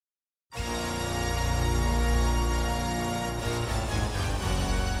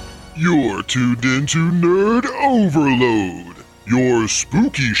You're tuned into Nerd Overload, your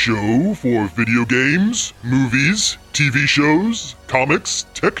spooky show for video games, movies, TV shows, comics,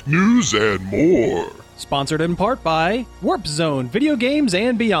 tech news, and more. Sponsored in part by Warp Zone Video Games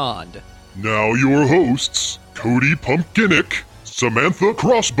and Beyond. Now your hosts, Cody Pumpkinick, Samantha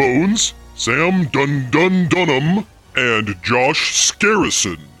Crossbones, Sam Dun-Dun-Dunham, and Josh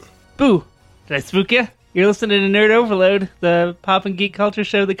Scarrison. Boo! Did I spook you? You're listening to Nerd Overload, the pop and geek culture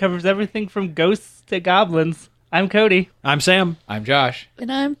show that covers everything from ghosts to goblins. I'm Cody. I'm Sam. I'm Josh. And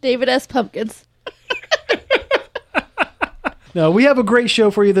I'm David S. Pumpkins. No, we have a great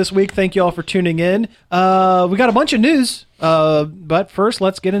show for you this week. Thank you all for tuning in. We got a bunch of news, but first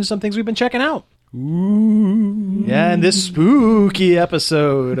let's get into some things we've been checking out. Ooh. Yeah, in this spooky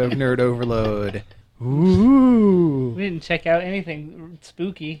episode of Nerd Overload. Ooh. We didn't check out anything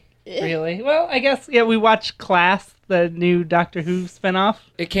spooky, really. Well, I guess, we watched Class, the new Doctor Who spinoff.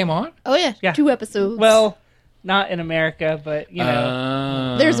 It came on? Oh, yeah. 2 episodes. Well, not in America, but, you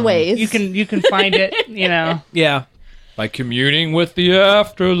know. There's ways. You can find it, you know. Yeah. By communing with the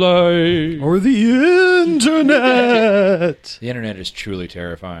afterlife. Or the internet. The internet is truly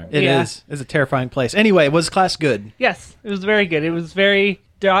terrifying. It is. It's a terrifying place. Anyway, was Class good? Yes, it was very good. It was very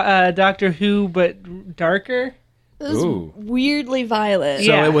Doctor Who, but darker. It was Ooh. weirdly violent.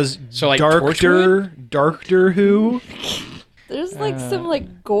 So Yeah. it was So, like, Darker Who? There's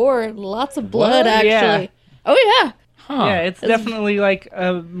some gore and lots of blood, What? actually. Yeah. Oh, yeah. Huh. Yeah, it's definitely like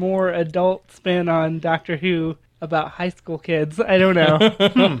a more adult spin on Doctor Who about high school kids. I don't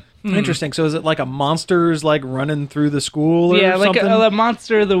know. Interesting. So is it like a monster's like running through the school or Yeah, like something? a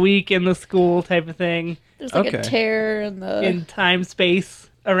monster of the week in the school type of thing There's like Okay. a tear in the in time space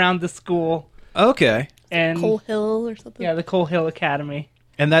around the school. Okay. And Coal Hill or something. yeah, the Coal Hill Academy.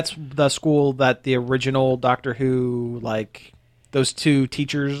 And that's the school that the original Doctor Who, like, those two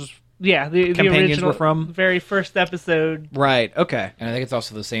teachers... Yeah, the Companions original were from? very first episode. Right, okay. And I think it's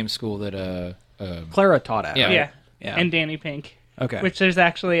also the same school that, Clara taught at. Yeah. right? Yeah. Yeah. And Danny Pink. Okay. Which there's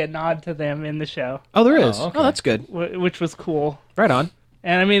actually a nod to them in the show, Oh, there is. Oh, okay. Oh, that's good. which was cool. Right on.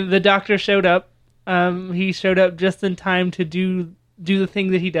 And I mean, the Doctor showed up. He showed up just in time to do the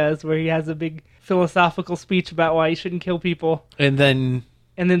thing that he does, where he has a big philosophical speech about why you shouldn't kill people, And then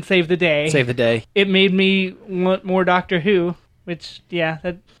and then save the day. save the day. It made me want more Doctor Who, which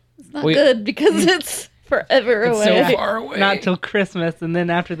that It's not Wait. good because it's forever it's away. so far away. not till Christmas, and then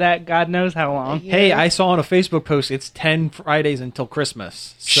after that, God knows how long. Hey, I saw on a Facebook post, it's 10 Fridays until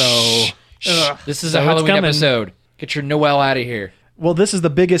Christmas. So, Ugh. This is So a it's Halloween coming. episode. Get your Noel out of here. well, this is the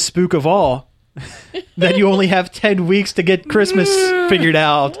biggest spook of all. That you only have 10 weeks to get Christmas figured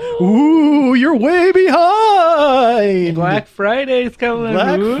out. Ooh, you're way behind. Black Friday's coming.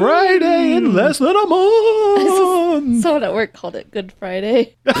 Black Ooh. Friday in less than a month. Someone at work called it Good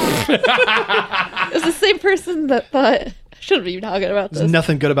Friday. It was the same person that thought... I shouldn't be talking about There's this.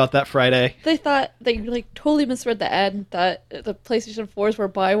 nothing good about that Friday. They thought... They totally misread the ad and thought the PlayStation 4s were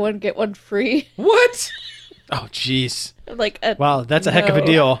buy one, get one free. What? Oh, jeez. Wow, that's a heck of a No.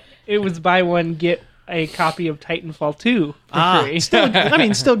 deal. It was buy one get a copy of Titanfall 2 for free.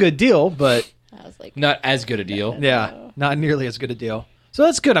 Still good deal, but I was like... Not as good a deal. yeah, not nearly as good a deal. So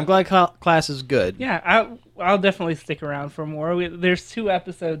that's good. I'm glad Class is good. Yeah, I'll definitely stick around for more. There's 2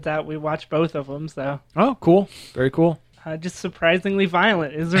 episodes out. We watched both of them, so Oh, cool. Very cool. just surprisingly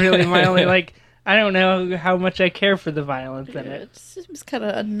violent is really my only I don't know how much I care for the violence in it. It seems kind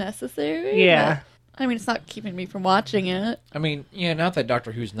of unnecessary. Yeah. but, I mean, it's not keeping me from watching it. I mean, yeah, not that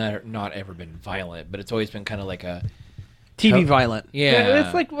Doctor Who's not ever been violent, but it's always been kind of like a... TV violent. Yeah.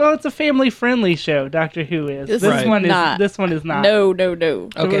 It's it's a family-friendly show. Doctor Who is. This This is one not. is. This one is not. No.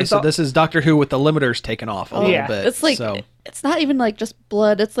 Okay, so this is Doctor Who with the limiters taken off a little Yeah. bit. It's like... so. It's not even just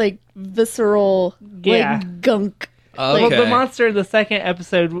blood. It's visceral, Yeah. gunk. Okay. Well, the monster in the second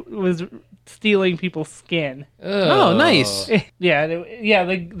episode was stealing people's skin. Oh, nice.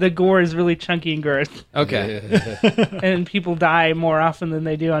 The gore is really chunky and girth, Okay. and people die more often than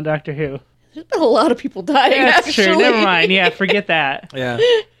they do on Doctor Who. There's been a lot of people dying, That's actually. true. Never mind. Yeah, forget that. Yeah.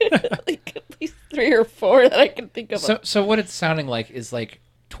 Like at least 3 or 4 that I can think of. So what it's sounding like is like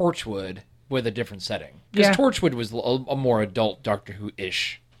Torchwood with a different setting. Because Yeah. Torchwood was a more adult Doctor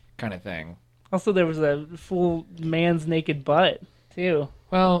Who-ish kind of thing. Also, there was a full man's naked butt too.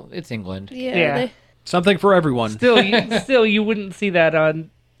 Well, it's England. Yeah. Something for everyone. Still, you wouldn't see that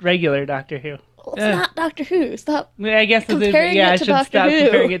on regular Doctor Who. Well, it's not Doctor Who. Stop. I mean, I guess it is. Comparing Yeah, it I to should Doctor stop Who.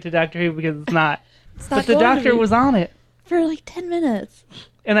 comparing it to Doctor Who because it's not. It's But not the going to Doctor be. was on it. For like 10 minutes.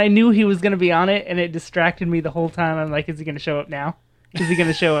 And I knew he was going to be on it, and it distracted me the whole time. I'm like, is he going to show up now? Is he going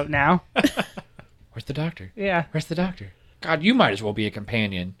to show up now? Where's the Doctor? Yeah. Where's the Doctor? God, you might as well be a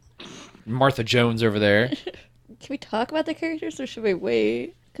companion. Martha Jones over there. Can we talk about the characters or should we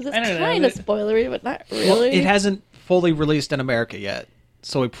wait? Because I it's don't know, kind of but- spoilery, but not really. Well, it hasn't fully released in America yet,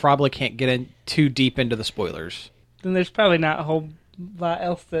 so we probably can't get in too deep into the spoilers. Then there's probably not a whole lot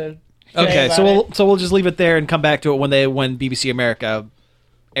else to say Okay, about so we'll just leave it there and come back to it when BBC America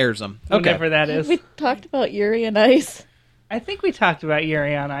airs them. it, whenever that Have is. we talked about Yuri and Ice? I think we talked about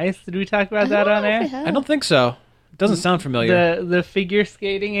Yuri on Ice. Did we talk about that on air? I don't think so. It doesn't sound familiar. The figure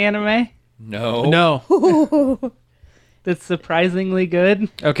skating anime No. No. that's surprisingly good.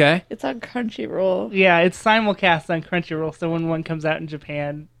 Okay. It's on Crunchyroll. Yeah, it's simulcast on Crunchyroll, so when one comes out in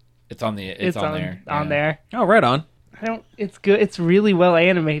Japan, It's on the. it's on there. On Yeah. there. Oh, right on. It's good. It's really well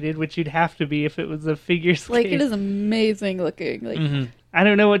animated, which you'd have to be if it was a figure skate. Like, it is amazing looking. Like, Mm-hmm. I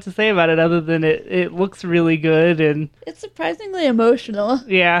don't know what to say about it other than it looks really good, and it's surprisingly emotional.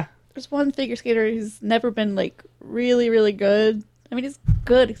 yeah, There's one figure skater who's never been, like, really, really good. I mean, he's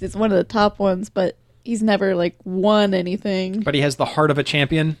good because he's one of the top ones, but he's never, like, won anything. But he has the heart of a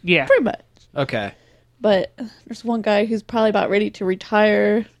champion. yeah. Pretty much. Okay. But there's one guy who's probably about ready to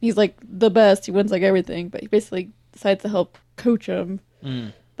retire. He's, like, the best. He wins, like, everything. But he basically decides to help coach him.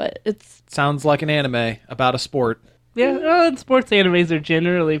 But it's... Sounds like an anime about a sport. Yeah, well, and sports animes are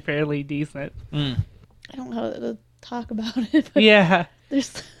generally fairly decent. I don't know how to talk about it. But Yeah,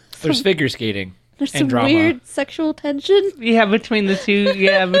 There's There's figure skating there's and some drama. weird sexual tension. yeah, between the two,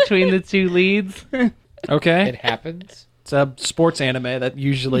 between the two leads. Okay. It happens. It's a sports anime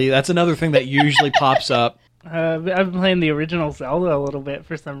that's another thing that usually pops up. I've been playing the original Zelda a little bit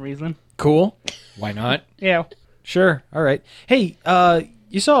for some reason. Cool. Why not? Yeah. Sure. All right. Hey,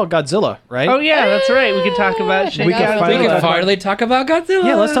 you saw Godzilla, right? Oh yeah, that's right. We can talk about Shin We can Godzilla. finally We can talk finally talk about Godzilla.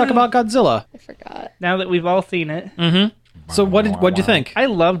 Yeah, let's talk about Godzilla. I forgot. Now that we've all seen it, So what'd you think? I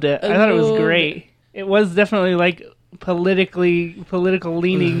loved it. I thought it was loved great. It was definitely like political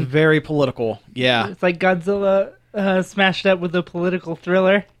leaning. Very political. Yeah. It's like Godzilla smashed up with a political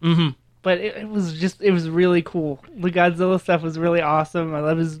thriller. Mm-hmm. But it was really cool. The Godzilla stuff was really awesome. I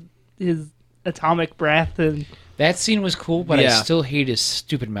love his atomic breath, and That scene was cool, but I Yeah. still hate his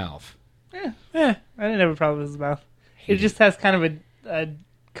stupid mouth. I didn't have a problem with his mouth. It just has kind of a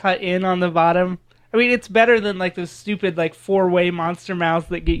cut in on the bottom. I mean, it's better than like those stupid like 4-way monster mouths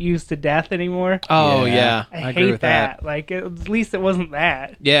that get used to death anymore. Oh Yeah. yeah. I agree hate with that. Like at least it wasn't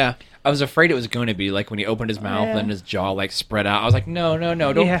that. Yeah. I was afraid it was going to be like when he opened his mouth Yeah. and his jaw like spread out. I was like, no,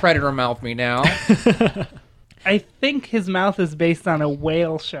 don't Yeah. predator mouth me now. I think his mouth is based on a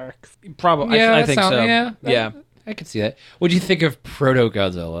whale shark's. Probably. Yeah, I that think sound- so. yeah. Yeah. I could see that. What do you think of Proto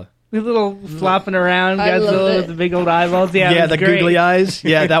Godzilla? The little flopping around I loved Godzilla it. with the big old eyeballs. Yeah, it Yeah, was the great. googly eyes.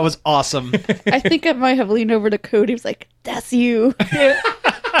 Yeah, that was awesome. I think I might have leaned over to Cody. He was like, "That's you."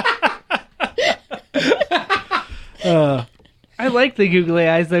 I like the googly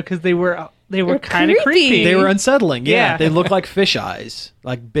eyes though because they were They're kind of creepy. creepy. They were unsettling. Yeah. Yeah. They look like fish eyes,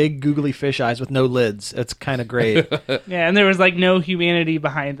 like big googly fish eyes with no lids. It's kind of great. Yeah, and there was like no humanity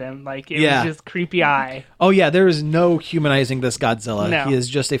behind them. Like it Yeah. was just creepy eye. Oh yeah, there is no humanizing this Godzilla. No. He is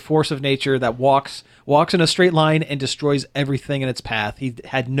just a force of nature that walks in a straight line and destroys everything in its path. He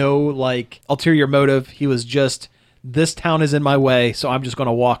had no like ulterior motive. He was just, this town is in my way, so I'm just going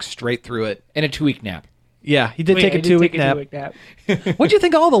to walk straight through it. And a 2-week nap. Yeah, he did take a I 2-week take nap. 2-week nap. What'd you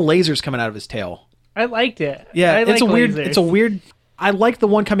think of all the lasers coming out of his tail? I liked it. Yeah, I it's a like weird. lasers. It's a weird. I like the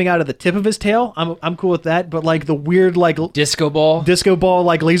one coming out of the tip of his tail. I'm cool with that. But like the weird like Disco ball. disco ball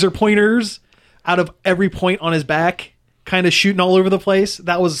like laser pointers out of every point on his back, kind of shooting all over the place.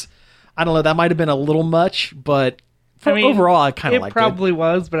 That was, I don't know. That might have been a little much, but I mean, overall, I kind of it liked probably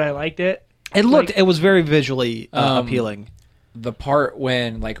was, but I liked it. it. It looked. like- It was very visually appealing. The part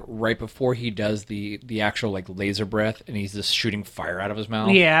when like right before he does the actual like laser breath and he's just shooting fire out of his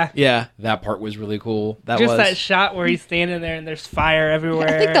mouth. Yeah. Yeah, That part was really cool. that Just was. that shot where he's standing there and there's fire everywhere.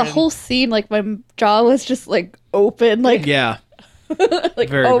 I think the and- whole scene, like my jaw was just like open, like yeah, like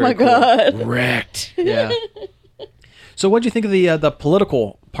very, oh very my cool. god. Wrecked. yeah. So, what'd you think of the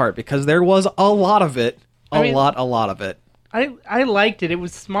political part? Because there was a lot of it. A lot of it. I liked it. It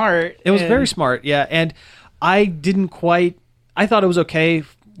was smart. It was and- very smart, yeah. And I didn't quite. I thought it was okay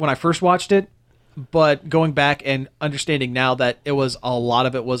when I first watched it, but going back and understanding now that it was a lot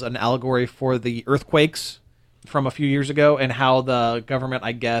of it was an allegory for the earthquakes from a few years ago and how the government,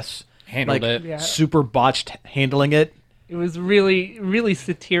 I guess, Handled like, it. Yeah. super botched handling it. It was really, really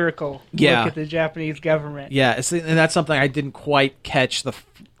satirical. Yeah. Look at the Japanese government. Yeah, and that's something I didn't quite catch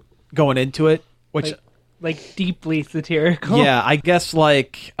going into it, which. Like deeply satirical. Yeah, I guess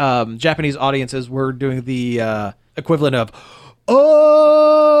like Japanese audiences were doing the equivalent of, like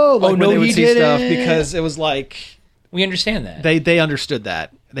Oh, when no, they would he see did stuff it. because it was like We understand that. they understood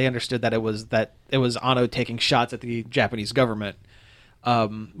that. they understood that it was Anno taking shots at the Japanese government.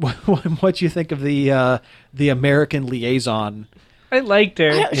 What do you think of the American liaison? I liked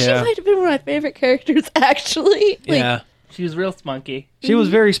her. She might have been one of my favorite characters, actually. Like, Yeah, She was real spunky. she was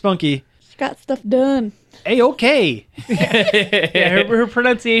very spunky. she got stuff done. A-okay. Yeah, her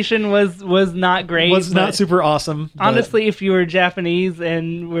pronunciation was not great. Was not but super awesome. but- honestly, if you were Japanese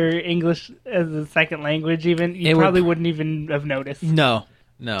and were English as a second language, even you It would- probably wouldn't even have noticed. no.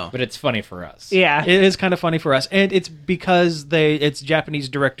 But it's funny for us. Yeah, It is kind of funny for us, and it's because it's Japanese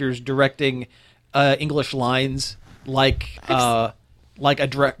directors directing English lines like a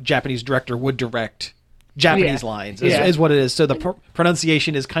Japanese director would direct Japanese Yeah. lines. Yeah. Is what it is. So the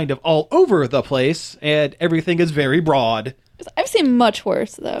pronunciation is kind of all over the place, and everything is very broad. 'Cause I've seen much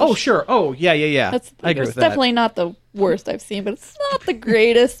worse, though. Oh sure. Oh yeah. That's I agree it's with that. definitely not the worst I've seen, but it's not the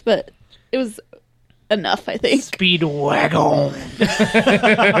greatest, but it was enough, I think. Speedwagon.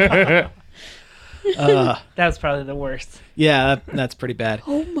 That was probably the worst. Yeah, that's pretty bad.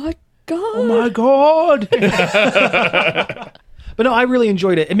 Oh my god. God. But no, I really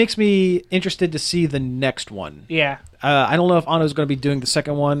enjoyed it. It makes me interested to see the next one. Yeah, I don't know if Anno's going to be doing the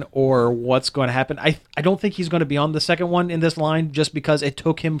second one or what's going to happen. I don't think he's going to be on the second one in this line just because it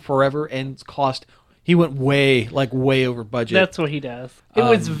took him forever and cost. He went way over budget. that's what he does. It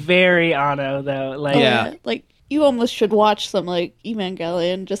was very Anno though. Like, Yeah. Like, you almost should watch some, like,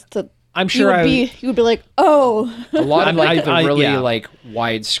 Evangelion just to... I'm sure you would be like, oh. A lot of like the really yeah. like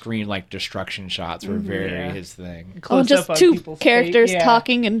widescreen like destruction shots were very Yeah. his thing. Oh, close just up on two people's characters face. Yeah.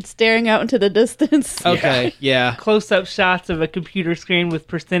 talking and staring out into the distance. Okay, yeah. Close-up shots of a computer screen with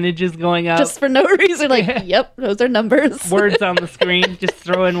percentages going up. Just for no reason. Like, Yeah. yep, those are numbers. Words on the screen, just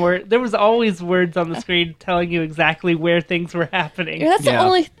throwing words. There was always words on the screen telling you exactly where things were happening. Yeah, that's Yeah. the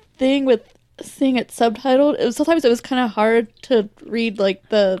only thing with seeing it subtitled. Sometimes it was kind of hard to read, like,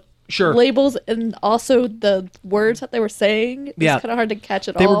 the Sure. labels and also the words that they were saying. It was Yeah. kind of hard to catch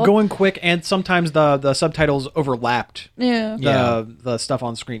it They all. were going quick, and sometimes the subtitles overlapped Yeah. the stuff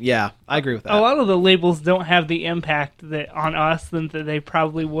on screen. Yeah, I agree with that. A lot of the labels don't have the impact that on us than that they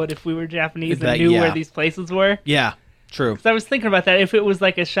probably would if we were Japanese That- and knew yeah. where these places were. Yeah, true. So I was thinking about that. If it was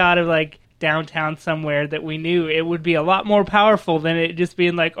like a shot of like downtown somewhere that we knew, it would be a lot more powerful than it just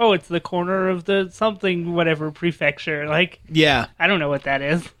being like, oh, it's the corner of the something whatever prefecture. Like, Yeah, I don't know what that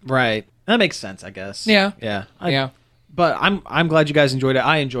is. right. That makes sense, I guess. Yeah. Yeah. Yeah. But I'm glad you guys enjoyed it.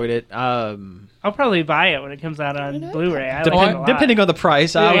 I enjoyed it. I'll probably buy it when it comes out on Blu-ray. I like it a lot. Depending on the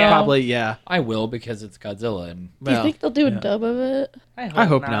price, I would Yeah. probably, yeah. I will because it's Godzilla and Do you Well, think they'll do a yeah. dub of it? I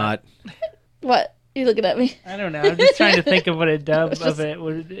hope not. What? You looking at me? I don't know. I'm just trying to think of what a dub It's of just- it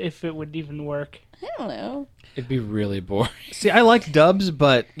would, if it would even work. I don't know. it'd be really boring. See, I like dubs,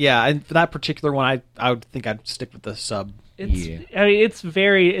 but yeah, and for that particular one, I would think I'd stick with the sub. It's, Yeah. I mean, it's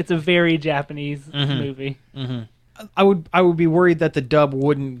a very Japanese movie. I would be worried that the dub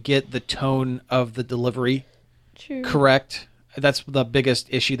wouldn't get the tone of the delivery True. correct. That's the biggest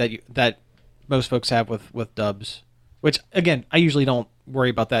issue that most folks have with dubs. Which again, I usually don't worry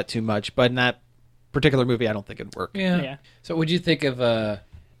about that too much, but in that particular movie, I don't think it'd work. Yeah. So what'd you think of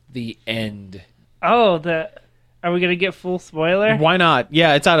the end? Oh, are we gonna get full spoiler? Why not?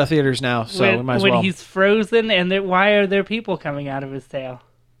 Yeah, it's out of theaters now, so we might as when well. he's frozen, and why are there people coming out of his tail?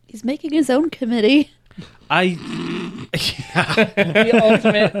 He's making his own committee. I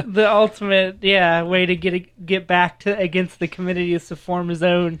The ultimate, yeah, way to get back to against the community is to form his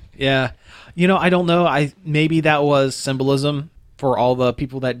own. yeah, I don't know. Maybe that was symbolism for all the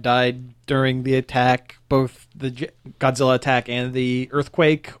people that died during the attack, both the Godzilla attack and the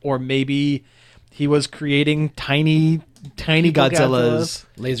earthquake, or maybe he was creating tiny People Godzillas.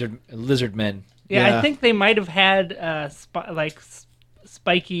 Lizard men. Yeah, Yeah. I think they might have had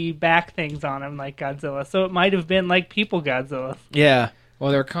spiky back things on him like Godzilla, so it might have been like people Godzilla. Yeah,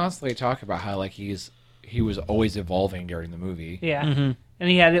 Well, they're constantly talking about how like he was always evolving during the movie. Yeah, Mm-hmm. and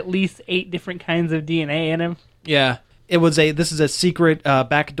he had at least 8 different kinds of DNA in him. yeah. This is a secret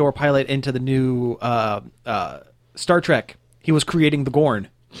backdoor pilot into the new Star Trek. He was creating the Gorn.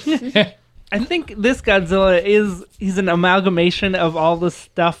 I think this Godzilla he's an amalgamation of all the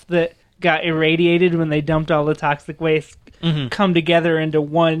stuff that got irradiated when they dumped all the toxic waste come together into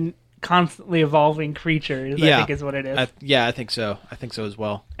one constantly evolving creature. I think is what it is. I think so. I think so as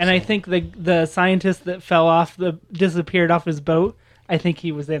well. And I think the scientist that fell off disappeared off his boat, I think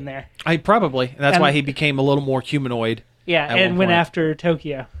he was in there. That's And- why he became a little more humanoid. Yeah, At and one went point. after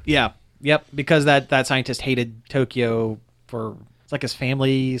Tokyo. Yeah. Yep. Because that scientist hated Tokyo for it's like his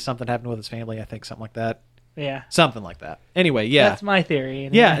family. Something happened with his family. I think something like that. Yeah. Something like that. Anyway, yeah. That's my theory.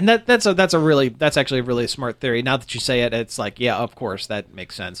 Anyway. Yeah, and that's actually a really smart theory. Now that you say it, it's like, yeah, of course, that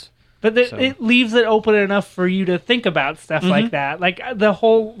makes sense. But it leaves it open enough for you to think about stuff like that. Like the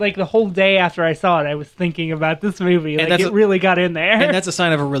whole day after I saw it, I was thinking about this movie. Like it really got in there. And that's a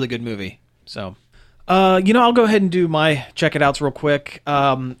sign of a really good movie. So, I'll go ahead and do my check it outs real quick.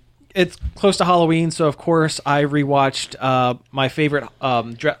 It's close to Halloween, so of course I rewatched my favorite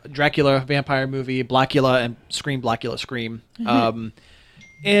Dracula vampire movie, Blackula, and Scream, Blackula, Scream.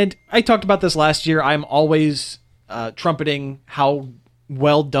 And I talked about this last year. I'm always trumpeting how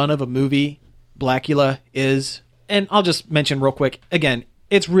well done of a movie Blackula is. And I'll just mention real quick, again,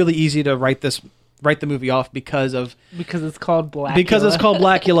 it's really easy to write the movie off because it's called Blackula. Because it's called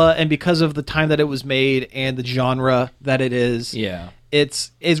Blackula, and because of the time that it was made and the genre that it is. Yeah.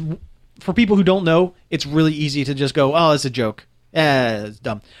 It's for people who don't know, it's really easy to just go, oh, it's a joke. It's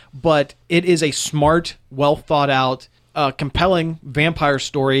dumb. But it is a smart, well thought out, compelling vampire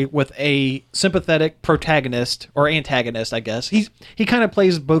story with a sympathetic protagonist or antagonist, I guess. He kind of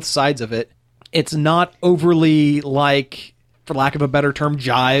plays both sides of it. It's not overly, like, for lack of a better term,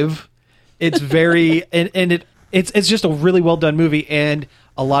 jive. It's very it's just a really well done movie, and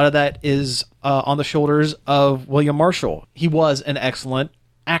a lot of that is on the shoulders of William Marshall. He was an excellent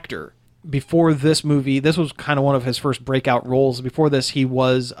actor. Before this movie, this was kind of one of his first breakout roles. Before this, he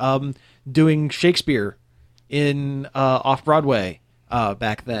was doing Shakespeare in off Broadway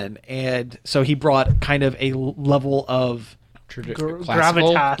back then, and so he brought kind of a level of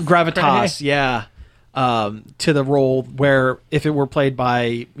gravitas, yeah, to the role. Where if it were played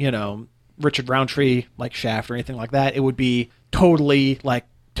by Richard Roundtree, like Shaft or anything like that, it would be totally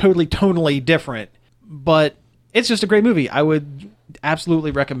tonally different. But it's just a great movie. I would absolutely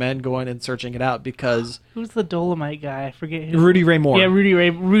recommend going and searching it out because who's the Dolomite guy? I forget his Rudy Ray Moore. Yeah, Rudy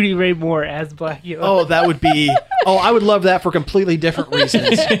Ray Moore as Blackula. Oh, that would be. Oh, I would love that for completely different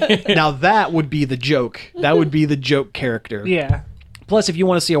reasons. Now that would be the joke. That would be the joke character. Yeah. Plus, if you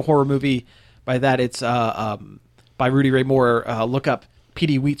want to see a horror movie by that, it's by Rudy Ray Moore. Look up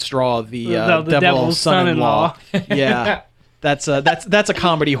P.D. Wheatstraw, the Devil's Son-in-Law. Yeah, that's a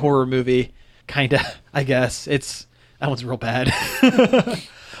comedy horror movie, kind of. I guess that one's real bad.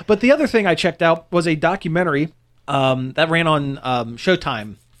 But the other thing I checked out was a documentary that ran on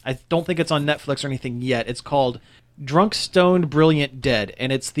Showtime. I don't think it's on Netflix or anything yet. It's called Drunk, Stoned, Brilliant, Dead,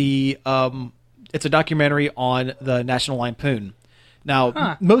 and it's a documentary on the National Lampoon.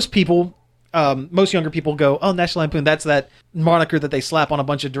 Now, most younger people go, "Oh, National Lampoon, that's that moniker that they slap on a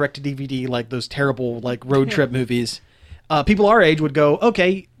bunch of direct-to-DVD, like those terrible like road trip movies." People our age would go,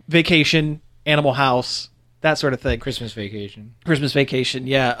 "Okay, Vacation, Animal House, that sort of thing." Christmas Vacation,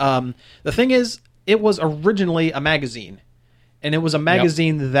 yeah. The thing is, it was originally a magazine, and it was a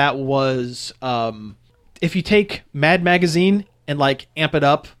magazine that was, if you take Mad Magazine and like amp it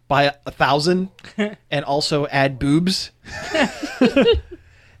up by 1,000, and also add boobs.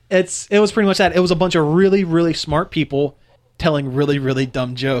 It was pretty much that. It was a bunch of really, really smart people telling really, really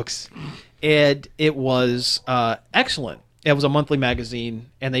dumb jokes. And it was excellent. It was a monthly magazine,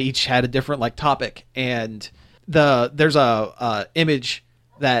 and they each had a different like topic. And there's a image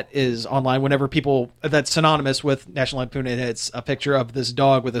that is online whenever that's synonymous with National Lampoon, and it's a picture of this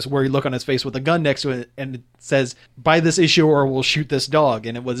dog with this worried look on his face with a gun next to it, and it says, "Buy this issue or we'll shoot this dog."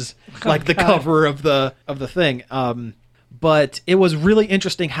 And it was like the cover of the thing. But it was really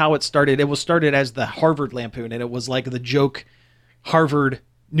interesting how it started. It was started as the Harvard Lampoon, and it was like the joke Harvard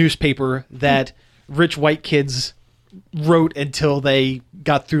newspaper that rich white kids wrote until they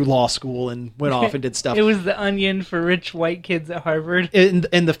got through law school and went off and did stuff. It was the Onion for rich white kids at Harvard. In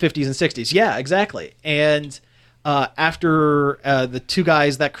the 50s and 60s. Yeah, exactly. And after the two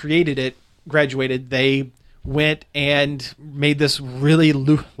guys that created it graduated, they went and made this really,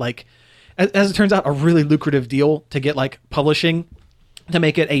 as it turns out, a really lucrative deal to get like publishing to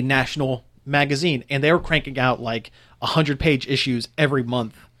make it a national magazine. And they were cranking out like 100-page issues every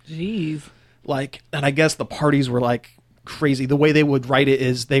month. Jeez. And I guess the parties were like crazy. The way they would write it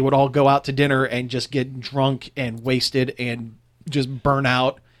is they would all go out to dinner and just get drunk and wasted and just burn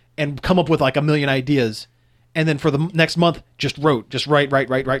out and come up with like a million ideas. And then for the next month, just write,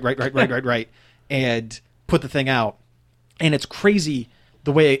 and put the thing out. And it's crazy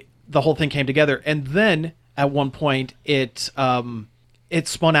the way the whole thing came together. And then at one point it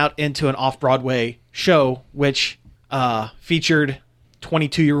spun out into an off-Broadway show, which featured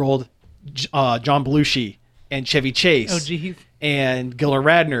 22-year-old John Belushi and Chevy Chase. Oh, geez. And Gilda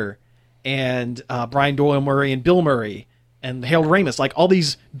Radner and Brian Doyle Murray and Bill Murray and Harold Ramis, like all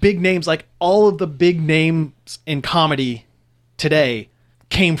these big names, like all of the big names in comedy today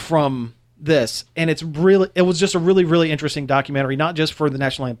came from this, and it was just a really, really interesting documentary, not just for the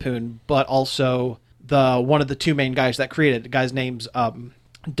National Lampoon, but also one of the two main guys that created it. The guy's name's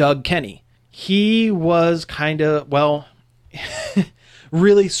Doug Kenny. He was kind of, well,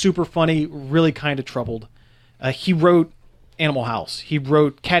 really super funny, really kind of troubled. He wrote Animal House. He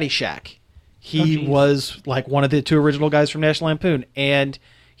wrote Caddyshack. He was like one of the two original guys from National Lampoon, and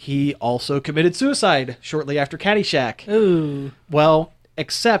he also committed suicide shortly after Caddyshack. Ooh. Well,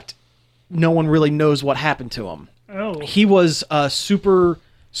 except no one really knows what happened to him. Oh. He was super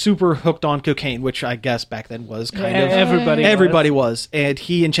hooked on cocaine, which I guess back then was kind of everybody was. And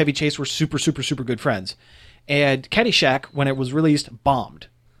he and Chevy Chase were super good friends. And Caddyshack, when it was released, bombed.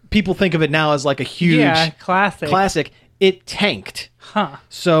 People think of it now as like a huge classic. It tanked. Huh.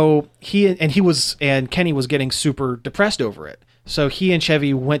 So Kenny was getting super depressed over it. So he and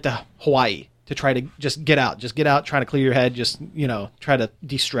Chevy went to Hawaii to try to just get out, try to clear your head, try to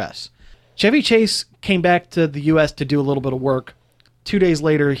de-stress. Chevy Chase came back to the U.S. to do a little bit of work. 2 days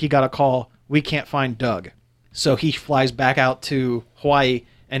later, he got a call, we can't find Doug. So he flies back out to Hawaii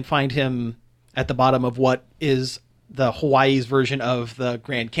and find him at the bottom of what is the Hawaii's version of the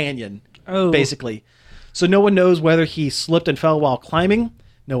Grand Canyon, basically. So no one knows whether he slipped and fell while climbing.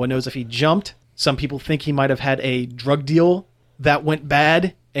 No one knows if he jumped. Some people think he might have had a drug deal that went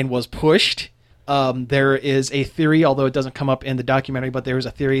bad and was pushed. There is a theory, although it doesn't come up in the documentary, but there is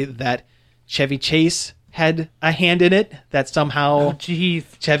a theory that Chevy Chase had a hand in it, that somehow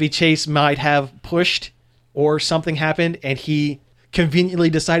Chevy Chase might have pushed or something happened, and he conveniently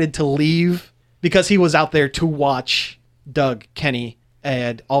decided to leave because he was out there to watch Doug Kenny,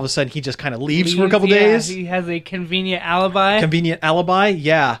 and all of a sudden he just kind of leaves for a couple days. He has a convenient alibi.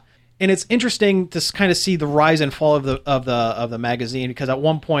 Yeah. And it's interesting to kind of see the rise and fall of the magazine, because at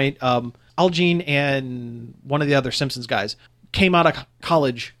one point, Al Jean and one of the other Simpsons guys came out of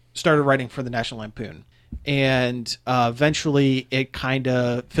college, started writing for the National Lampoon, and eventually it kind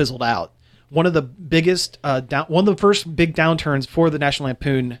of fizzled out. One of the biggest, one of the first big downturns for the National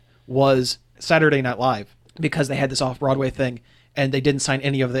Lampoon was Saturday Night Live, because they had this off-Broadway thing, and they didn't sign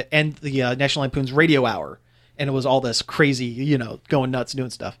any of the National Lampoon's radio hour, and it was all this crazy, going nuts, doing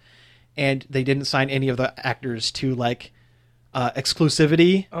stuff. And they didn't sign any of the actors to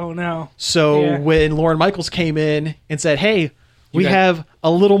exclusivity. Oh no. So when Lorne Michaels came in and said, hey, we have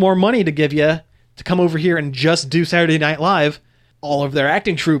a little more money to give you to come over here and just do Saturday Night Live, all of their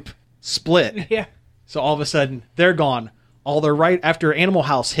acting troupe split. Yeah. So all of a sudden they're gone. After Animal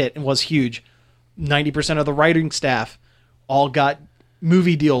House hit and was huge, 90% of the writing staff all got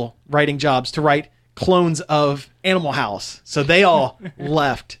movie deal writing jobs to write clones of Animal House. So they all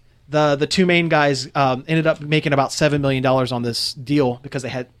left. The two main guys ended up making about $7 million on this deal because they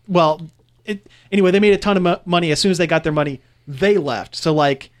had, anyway, they made a ton of money. As soon as they got their money, they left. So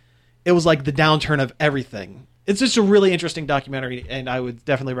it was like the downturn of everything. It's just a really interesting documentary, and I would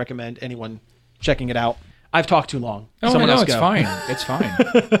definitely recommend anyone checking it out. I've talked too long. Someone else go. Fine. It's fine.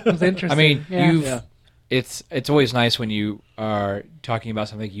 It's interesting. I mean, it's always nice when you are talking about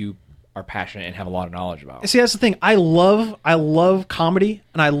something you are passionate and have a lot of knowledge about. See, that's the thing. I love comedy,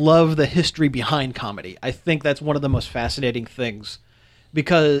 and I love the history behind comedy. I think that's one of the most fascinating things,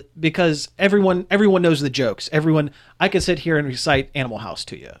 because everyone knows the jokes. I can sit here and recite Animal House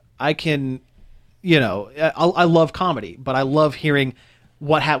to you. I can, I love comedy, but I love hearing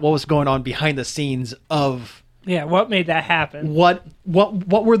what was going on behind the scenes of. Yeah, what made that happen? What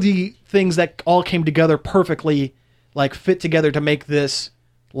were the things that all came together perfectly, fit together to make this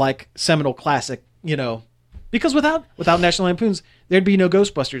seminal classic, because without National Lampoons, there'd be no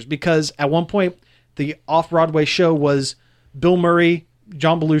Ghostbusters, because at one point the off-Broadway show was Bill Murray,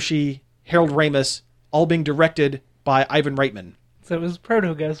 John Belushi, Harold Ramis, all being directed by Ivan Reitman. So it was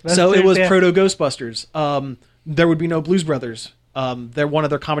proto-Ghostbusters. There would be no Blues Brothers. One of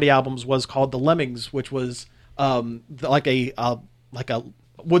their comedy albums was called The Lemmings, which was like a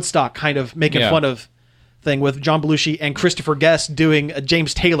Woodstock kind of making fun of thing, with John Belushi and Christopher Guest doing a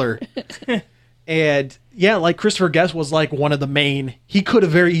James Taylor. And Christopher Guest was one of the main. He could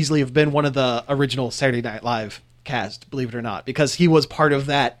have very easily have been one of the original Saturday Night Live cast, believe it or not, because he was part of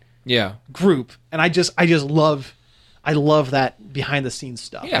that group. And I love that behind the scenes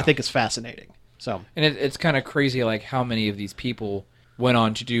stuff. I think it's fascinating. So, and it's kind of crazy, how many of these people went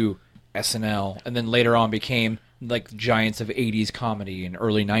on to do SNL, and then later on became giants of 80s comedy and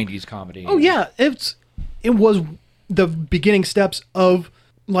early 90s comedy. Oh yeah, it was the beginning steps of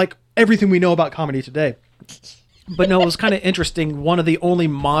everything we know about comedy today. But no, it was kind of interesting. One of the only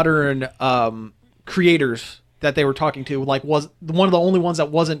modern creators that they were talking to, was one of the only ones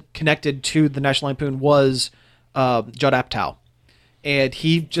that wasn't connected to the National Lampoon, was Judd Apatow. and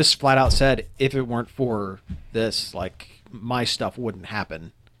he just flat out said, if it weren't for this, like, my stuff wouldn't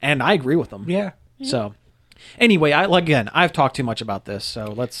happen. And I agree with him. Yeah. So, anyway, I've talked too much about this, so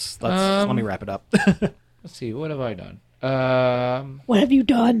let me wrap it up. Let's see, what have I done? What have you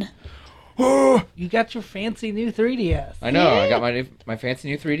done? You got your fancy new 3DS. I know, I got my fancy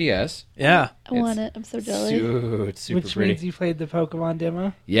new 3DS. Yeah. I want it. I'm so jealous. It's super Which pretty. means you played the Pokemon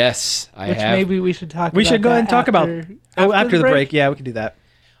demo. Yes, I Which have. maybe we should talk about. We should go ahead and talk about after the break. Yeah, we can do that.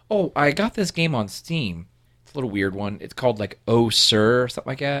 Oh, I got this game on Steam. It's a little weird one. It's called like Oh Sir or something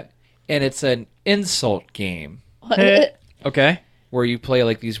like that. And it's an insult game What? Okay. where you play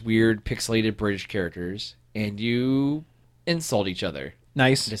like these weird pixelated British characters and you insult each other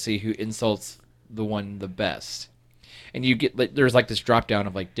Nice. to see who insults the one the best. And you get like there's like this drop down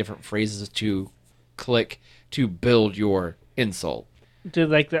of like different phrases to click to build your insult. Did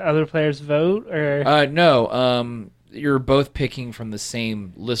like the other players vote or? No, you're both picking from the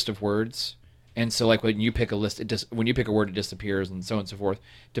same list of words. And so, like, when you pick a list, when you pick a word, it disappears, and so on and so forth,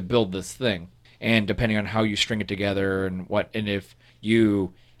 to build this thing. And depending on how you string it together and if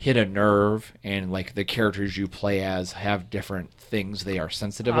you hit a nerve, and like the characters you play as have different things they are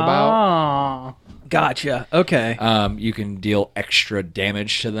sensitive about, Gotcha. Okay. you can deal extra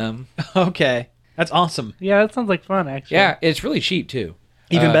damage to them. Okay. That's awesome. Yeah, that sounds like fun. Actually. Yeah, it's really cheap too.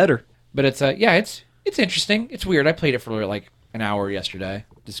 Even better. But it's it's interesting. It's weird. I played it for like an hour yesterday,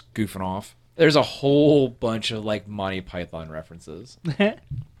 just goofing off. There's a whole bunch of like Monty Python references.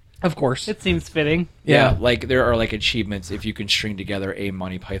 Of course. It seems fitting. Yeah. Like there are like achievements if you can string together a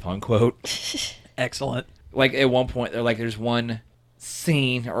Monty Python quote. Excellent. Like at one point, there's one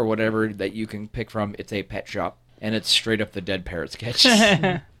scene or whatever that you can pick from. It's a pet shop, and it's straight up the Dead Parrot sketch.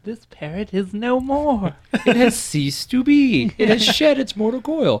 This parrot is no more. It has ceased to be. It has shed its mortal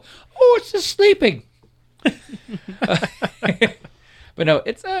coil. Oh, it's just sleeping. But no,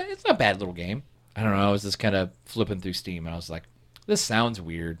 it's a bad little game. I don't know. I was just kind of flipping through Steam, and I was like, this sounds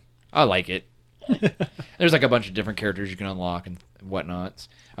weird. I like it. There's like a bunch of different characters you can unlock and whatnots.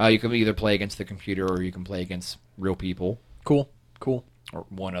 You can either play against the computer or you can play against real people Cool. or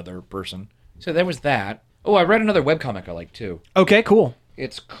one other person. So there was that. Oh, I read another webcomic I like too. Okay, cool.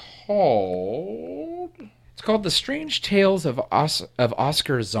 It's called The Strange Tales of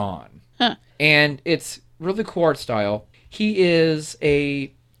Oscar Zahn. Huh. And it's really cool art style. He is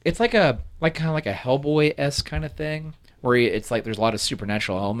it's like kind of like a Hellboy-esque kind of thing, where it's like there's a lot of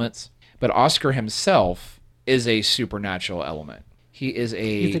supernatural elements, but Oscar himself is a supernatural element. He's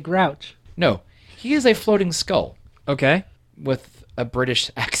a grouch. No, he is a floating skull Okay. with a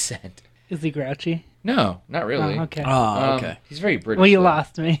British accent. Is he grouchy? No, not really. Oh, okay. Okay. He's very British. Well, you though.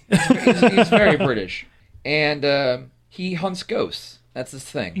 lost me. He's very British. And he hunts ghosts. That's his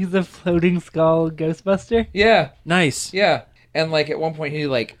thing. He's a floating skull Ghostbuster. Yeah, Nice. yeah. And like at one point he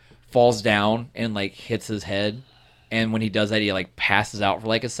like falls down and like hits his head. And when he does that, he like passes out for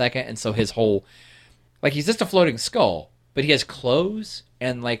like a second. And so his whole, like he's just a floating skull, but he has clothes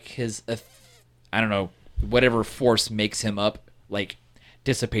and like his, I don't know, whatever force makes him up, like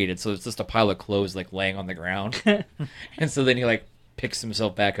dissipated. So it's just a pile of clothes like laying on the ground. And so then he like picks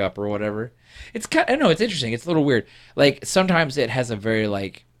himself back up or whatever. It's kind I don't know, it's interesting. It's a little weird. Like sometimes it has a very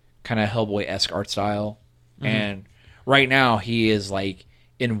like kind of Hellboy-esque art style. Mm-hmm. And right now he is like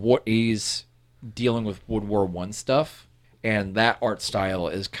he's dealing with World War I stuff, and that art style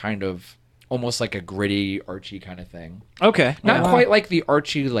is kind of almost like a gritty Archie kind of thing. Okay. Not Wow. quite like the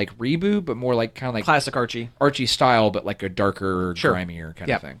Archie like reboot, but more like kind of like Classic Archie. Archie style, but like a darker, Sure. grimier kind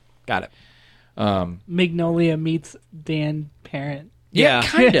Yep. of thing. Got it. Magnolia meets Dan Parent. Yeah.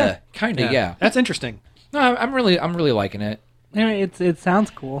 kinda, yeah. That's interesting. No, I'm really liking it. I mean, it sounds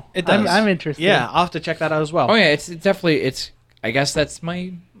cool. It does. I'm interested. Yeah, I'll have to check that out as well. Oh yeah, it's definitely. I guess that's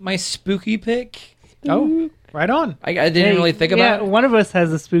my spooky pick. Oh, right on. I didn't really think Yeah, about it. one of us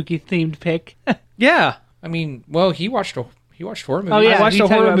has a spooky themed pick. Yeah. I mean, well, he watched horror movies. Oh, yeah. I watched you a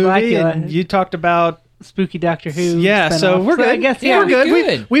talked horror about movie, Blackula. and you talked about Spooky Doctor Who. yeah. So spinoff. we're good. I guess yeah, we're good.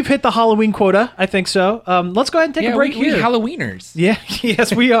 good. We've hit the Halloween quota. I think so. Let's go ahead and take Yeah, a break we here. Halloweeners. Yeah.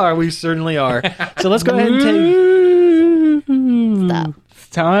 Yes, we are. We certainly are. So let's go ahead and take. Stop. It's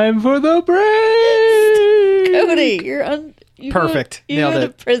time for the break. Cody, you Perfect. You Nailed go to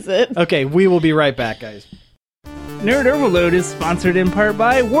it. prison. Okay, we will be right back, guys. Nerd Overload is sponsored in part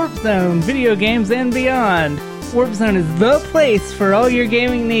by Warp Zone, video games and beyond. Warp Zone is the place for all your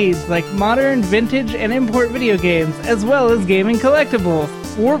gaming needs, like modern, vintage, and import video games, as well as gaming collectibles.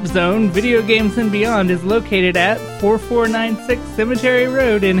 Warp Zone, video games and beyond is located at 4496 Cemetery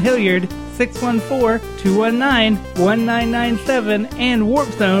Road in Hilliard, 614-219-1997, and Warp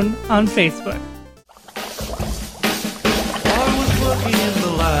Zone on Facebook. I was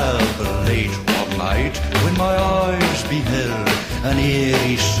when my eyes beheld an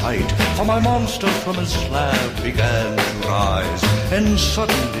eerie sight, for my monster from his slab began to rise, and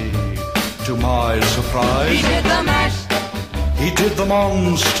suddenly, to my surprise, He did the mash, he did the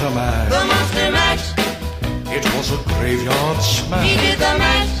monster mash. the monster mash. It was a graveyard He smash. did the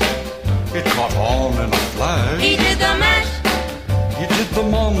mash, It caught on in a flash. he did the mash. He did the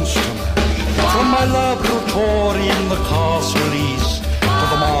monster mash. From my laboratory in the castle east to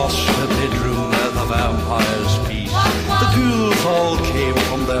the master bedroom where the vampires feast, the ghouls all came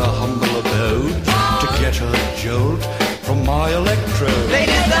from their humble abode to get a jolt from my electrode. They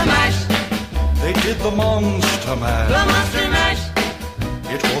did the mash, They did the monster the mash. monster mash.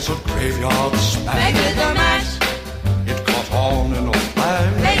 It was a graveyard They smash. did the mash, It caught on in a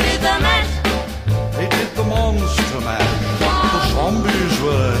flash. they did the mash. They did the monster mash. The zombies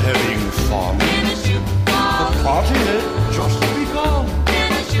were having fun. In a shoe, The party had just begun. in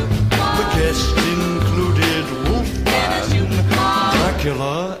a shoe, The guests included Wolfman,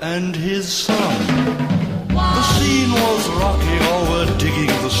 Dracula, and his son. The scene was rocking, all were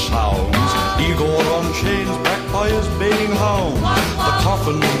digging the sounds. Igor on chains, backed by his baying hounds. The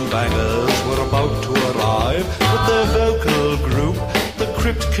coffin bangers were about to arrive with their vocal group, the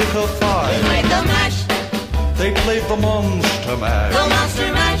Crypt Kicker they Five. played the mash, They played the monster the mash.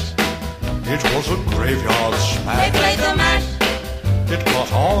 monster mash. It was a graveyard They smash. played the mash, It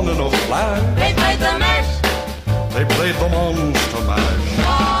caught on in a flash. they played the mash. They played the monster mash.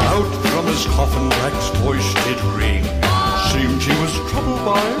 Out from his coffin, Drac's voice did ring. Seemed he was troubled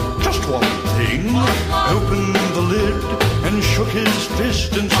by just one thing. Opened the lid and shook his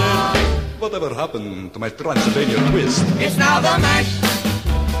fist and said, "Whatever happened to my Transylvania twist?" It's now the mash,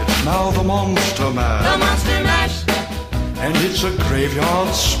 It's now the monster the mash. monster mash. And it's a graveyard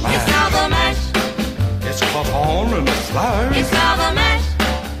It's smash. now the mash, It's caught on in a flash. it's now the mash.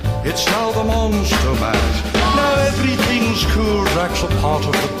 It's now the monster mash. Now everything's cool, Drac's a part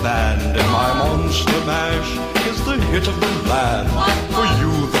of the band, and my monster mash is the hit of the land. For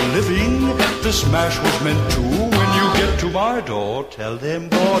you, the living, this mash was meant to. When you get to my door, tell them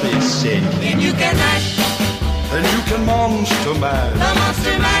God is sent. Then you can mash, Then you can monster the mash,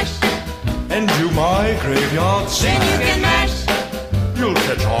 monster mash. and do my graveyard Then you can smash. mash, You'll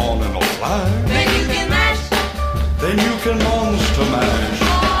catch on in a flash. then you can mash. Then you can monster mash.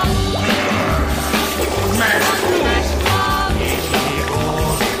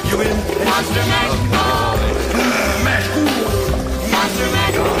 You in Monster mash, monster mash, monster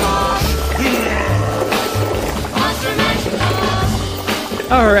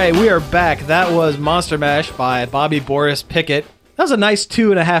mash. All right, we are back. That was Monster Mash by Bobby Boris Pickett. That was a nice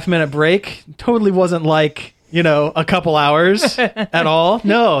 2.5 minute break. Totally wasn't like, a couple hours at all.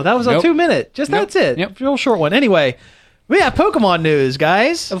 No, that was a Nope. 2 minute. Just Nope. that's it. Yep. Real short one. Anyway, we have Pokemon news,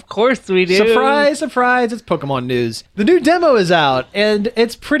 guys. Of course we do. Surprise, surprise, it's Pokemon news. The new demo is out, and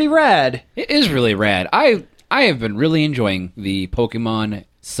it's pretty rad. It is really rad. I have been really enjoying the Pokemon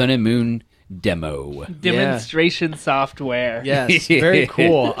Sun and Moon demo. Demonstration software. Yes, very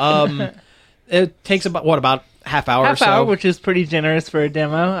cool. It takes about half hour or Half so. hour, which is pretty generous for a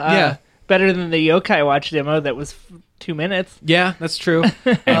demo. Yeah. Better than the Yokai Watch demo that was 2 minutes. Yeah, that's true.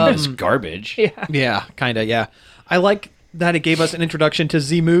 And it's garbage. Yeah, kind of, yeah. I like that it gave us an introduction to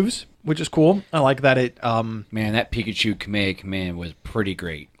Z moves, which is cool. I like that it Man, that Pikachu command was pretty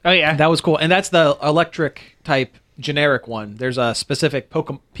great. Oh, yeah. that was cool. And that's the electric type generic one. There's a specific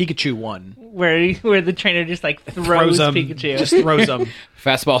Pikachu one. where the trainer just like throws Throws 'em, Pikachu. just throws them.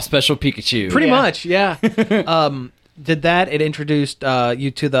 Fastball special Pikachu. Pretty Yeah. much, yeah. Did that. It introduced you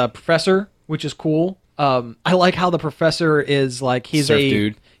to the professor, which is cool. I like how the professor is like he's Surf a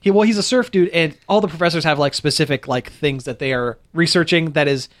dude. He's a surf dude, and all the professors have like specific like things that they are researching. That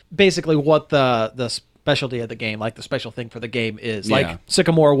is basically what the specialty of the game, like the special thing for the game is. Yeah. Like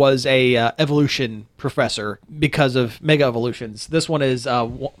Sycamore was a evolution professor because of Mega Evolutions. This one is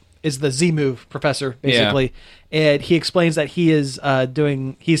the Z move professor basically, and he explains that he is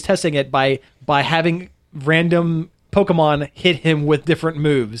he's testing it by having random Pokemon hit him with different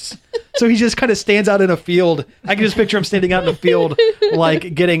moves. So he just kind of stands out in a field. I can just picture him standing out in a field,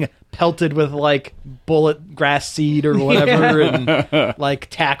 like getting pelted with like bullet grass seed or whatever, and like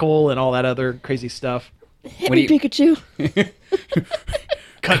tackle and all that other crazy stuff. Hit When me, he- Pikachu.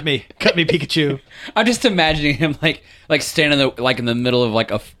 Cut me, Pikachu. I'm just imagining him like standing in the middle of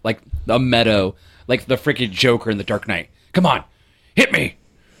like a meadow, like the freaking Joker in the Dark Knight. Come on, hit me.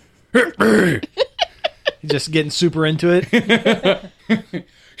 He's just getting super into it.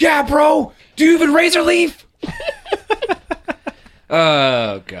 Yeah, bro. Do you even Razor Leaf?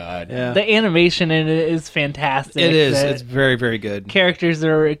 Oh god. Yeah. The animation in it is fantastic. It is. The It's very, very good. characters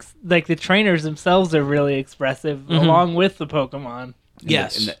are like the trainers themselves are really expressive, along with the Pokemon.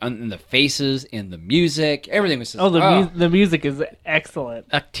 Yes. And the faces and the music, everything was just, Oh, the music is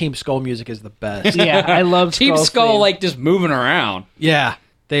excellent. Team Skull music is the best. Yeah, I love Team Skull's Skull theme. like just moving around. Yeah.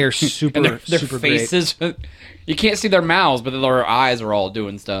 They are super, And their super great. faces, you can't see their mouths, but their eyes are all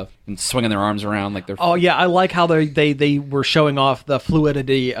doing stuff and swinging their arms around like they're. Oh yeah, I like how they were showing off the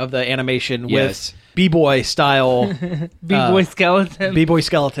fluidity of the animation Yes. with B-boy style B-Boy Skeleton. B-boy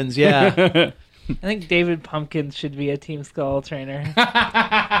skeletons. Yeah. I think David Pumpkins should be a Team Skull trainer.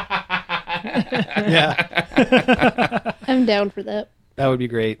 Yeah. I'm down for that. That would be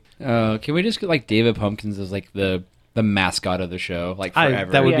great. Can we just get like David Pumpkins as like the mascot of the show, like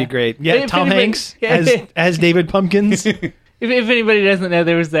forever? That would Yeah. be great. Yeah, If Tom anybody- Hanks Yeah. as David Pumpkins. If anybody doesn't know,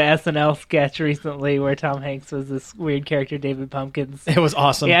 there was the SNL sketch recently where Tom Hanks was this weird character, David Pumpkins. It was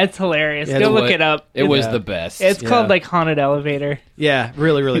awesome. Yeah, it's hilarious. Yeah, Go it's look what- it up. It was Yeah. the best. It's Yeah. called like Haunted Elevator. Yeah,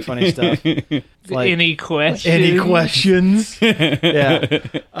 really, really funny stuff. It's like, Any questions? any questions? Yeah.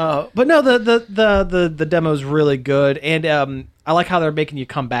 But no, the demo's really good, and I like how they're making you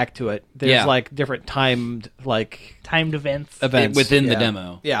come back to it. There's Yeah. like different timed Timed events. events within the Yeah.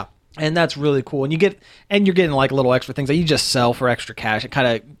 demo. Yeah. And that's really cool. And you're getting like little extra things that you just sell for extra cash. It kind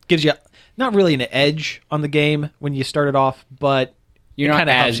of gives you not really an edge on the game when you start it off, but You're it not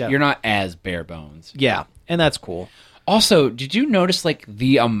kinda helps as you out. you're not as bare bones. Yeah, and that's cool. Also, did you notice like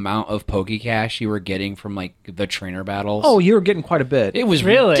the amount of Pokecash you were getting from like the trainer battles? Oh, you were getting quite a bit. it was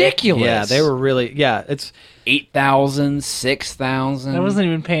Really? ridiculous. Yeah, they were really. Yeah, it's 8,000, 6,000. I wasn't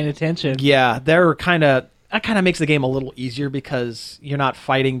even paying attention. yeah. They're kind of that kind of makes the game a little easier because you're not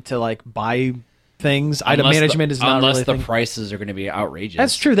fighting to like buy things. Item management is not unless really a the thing. prices are going to be outrageous.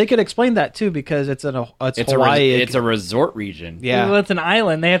 That's true. They could explain that too because it's It's Hawaii. it's a resort region. yeah. Well, it's an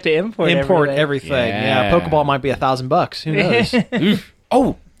island. They have to import everything. Yeah. Yeah. Pokeball might be $1,000. Who knows? Oof.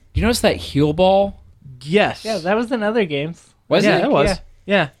 Oh, you notice that heal ball? Yes. Yeah, that was in other games. Was yeah, it? it was.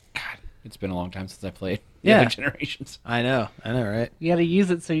 Yeah. It's been a long time since I played the Yeah. other generations. I know, right? You got to use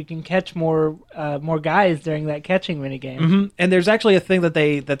it so you can catch more guys during that catching minigame. Mm-hmm. And there's actually a thing that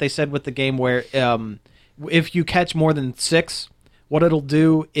they said with the game where if you catch more than 6, what it'll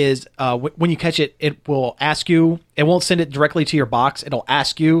do is when you catch it, it will ask you. It won't send it directly to your box. It'll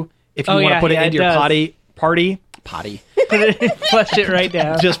ask you if you Oh, want to yeah, put it yeah, into it your does. potty. Flush it right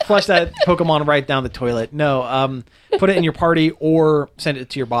down. Just flush that Pokemon right down the toilet. No, put it in your party or send it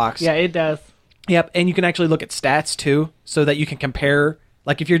to your box. Yeah, it does. Yep, and you can actually look at stats too, so that you can compare.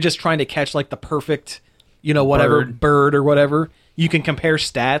 Like if you're just trying to catch like the perfect, whatever bird or whatever, you can compare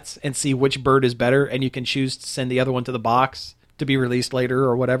stats and see which bird is better, and you can choose to send the other one to the box to be released later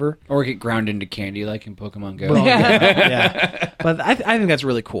or whatever. Or get ground into candy like in Pokemon Go. Well, yeah. But I think that's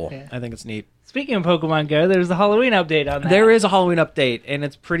really cool. Yeah. I think it's neat. Speaking of Pokemon Go, there's a Halloween update on that. There is a Halloween update, and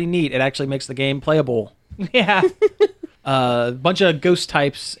it's pretty neat. It actually makes the game playable. Yeah. A bunch of ghost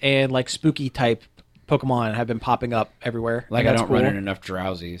types and like spooky type Pokemon have been popping up everywhere. Like and I that's don't cool. run into enough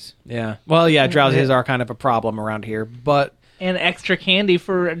drowsies. Yeah. Well, yeah, drowsies are kind of a problem around here, but And extra candy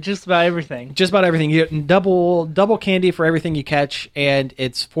for just about everything. just about everything. You get double candy for everything you catch, and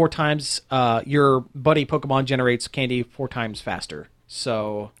it's 4 times. Your buddy Pokemon generates candy 4 times faster.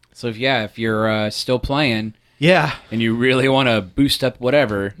 So So if you're still playing yeah, and you really want to boost up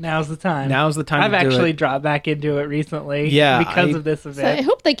whatever, Now's the time. now's the time. I've to do actually it. dropped back into it recently. Yeah, because I- of this So I event.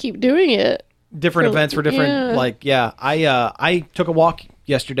 hope they keep doing it. different So, events for different yeah. I took a walk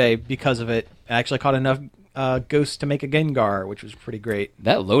yesterday because of it. I actually caught enough ghosts to make a Gengar, which was pretty great.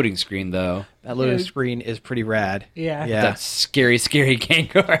 that loading screen though, That loading Yeah. screen is pretty rad. Yeah. Yeah. that scary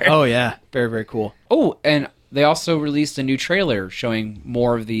Gengar. Oh yeah, very very cool. Oh, and they also released a new trailer showing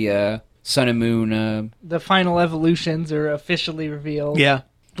more of the Sun and Moon. The final evolutions are officially revealed. Yeah,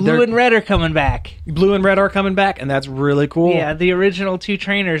 Blue and red are coming back. Blue and Red are coming back, and that's really cool. Yeah, the original 2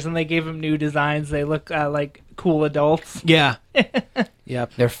 trainers, and they gave them new designs. They look like cool adults. Yeah.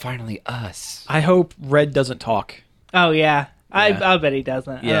 Yep. They're finally us. I hope Red doesn't talk. Oh, yeah. Yeah. I bet he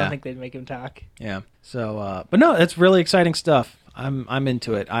doesn't. I Yeah. don't think they'd make him talk. Yeah. So, but no, it's really exciting stuff. I'm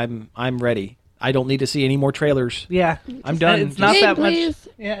into it. I'm ready. I don't need to see any more trailers. Yeah. I'm done. It's not Game, that much. please.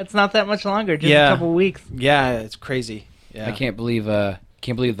 Yeah, it's not that much longer. Just Yeah. a couple weeks. Yeah, it's crazy. Yeah. I can't believe the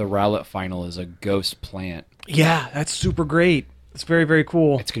Rowlet final is a ghost plant. Yeah, that's super great. It's very very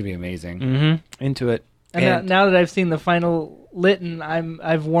cool. It's gonna be amazing. Mm-hmm. Into it. And now that I've seen the final Litten,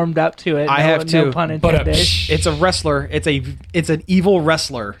 I've warmed up to it. I have No too. pun But intended. it's a wrestler. It's an evil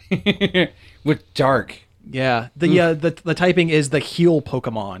wrestler. With dark. Yeah. The typing is the heal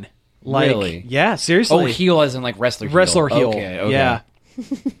Pokemon. Like, Really? yeah, seriously. Oh, heel as in like wrestler heel. Wrestler heel. Okay. Yeah.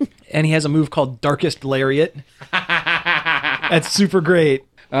 And he has a move called Darkest Lariat. That's super great.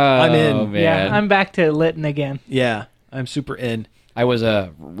 I'm in. Oh, man. Yeah, I'm back to Lytton again. Yeah, I'm super in. I was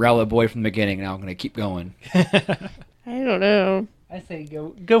a Rowlet boy from the beginning, now I'm going to keep going. I don't know. I say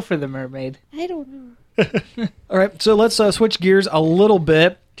go for the mermaid. I don't know. All right, so let's switch gears a little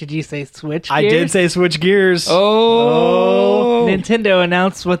bit. Did you say switch I gears? did say switch gears. Oh. Nintendo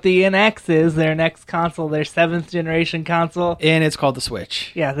announced what the NX is, their next console, their 7th generation console. And it's called the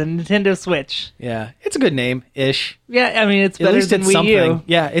Switch. Yeah, the Nintendo Switch. Yeah, it's a good name-ish. Yeah, I mean, it's At better least than it's Wii something. U.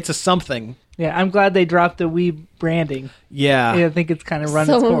 Yeah, it's a something. Yeah, I'm glad they dropped the Wii branding. Yeah. Yeah, I think it's kind of run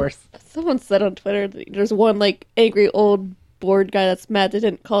its course. Someone said on Twitter that there's one like angry old bored guy that's mad they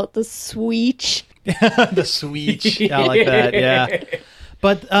didn't call it the Switch. The Switch. I like that, yeah.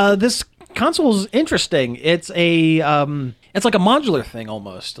 But this console is interesting. It's like a modular thing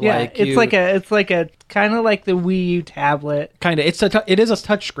almost. Yeah, like it's like a kind of like the Wii U tablet. kind of. It is a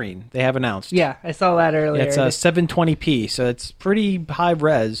touchscreen. They have announced. Yeah, I saw that earlier. It's a 720p, so it's pretty high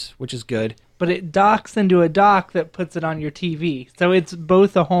res, which is good. But it docks into a dock that puts it on your TV. So it's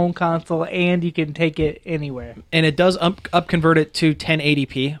both a home console and you can take it anywhere. And it does up convert it to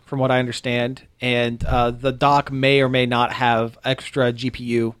 1080p, from what I understand. And the dock may or may not have extra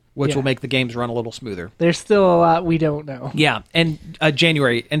GPU, which Yeah. will make the games run a little smoother. There's still a lot we don't know. Yeah, and end of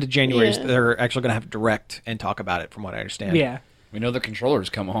January, Yeah. they're actually going to have a direct and talk about it, from what I understand. Yeah. We know the controllers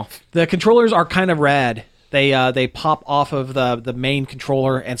come off. The controllers are kind of rad. They pop off of the main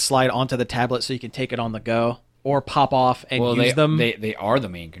controller and slide onto the tablet, so you can take it on the go, or pop off and use them. They are the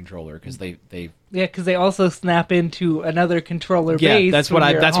main controller because they Yeah, because they also snap into another controller yeah, base. that's when what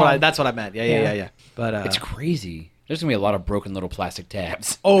I you're that's at what I home. that's what I meant. Yeah. But it's crazy. There's gonna be a lot of broken little plastic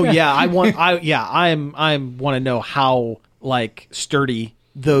tabs. oh yeah, I want to know how like sturdy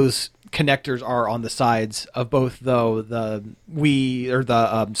those connectors are on the sides of both the Wii or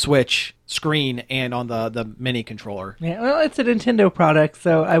the Switch screen and on the mini controller. Yeah, well, it's a Nintendo product,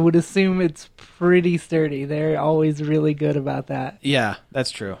 so I would assume it's pretty sturdy. They're always really good about that. Yeah,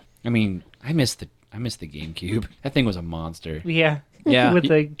 that's true. I mean, I miss the GameCube. That thing was a monster. Yeah. Yeah.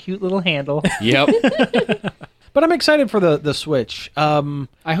 With a cute little handle. Yep. But I'm excited for the Switch.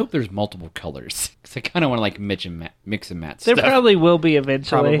 I hope there's multiple colors because I kind of want to like mix and match There stuff. probably will be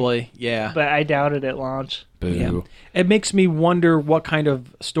eventually. Probably, yeah. But I doubt it at launch. Boo. Yeah. It makes me wonder what kind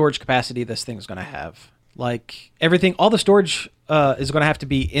of storage capacity this thing's going to have. Like everything, all the storage is going to have to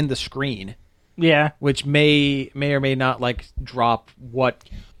be in the screen, Yeah. which may or may not like drop what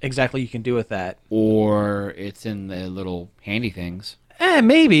exactly you can do with that. Or it's in the little handy things.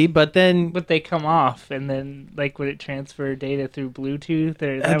 Maybe, but then But they come off, and then, like, would it transfer data through Bluetooth?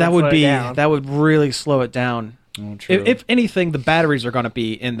 Or that would would slow it be down. that would really slow it down. Oh, true. If anything, the batteries are going to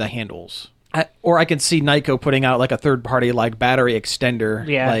be in the handles. Or I can see Nyko putting out like a third-party like battery extender.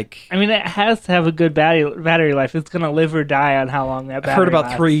 Yeah. Like I mean, it has to have a good battery life. It's going to live or die on how long that battery I've heard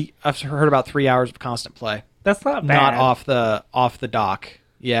about lasts. I've heard about 3 hours of constant play. That's not bad. Not off the dock.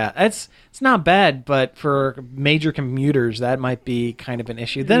 Yeah, it's not bad, but for major commuters, that might be kind of an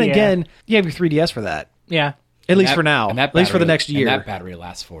issue. Then Yeah. again, you have your 3DS for that. Yeah. At least for now. And that At least for the battery- next year. And that battery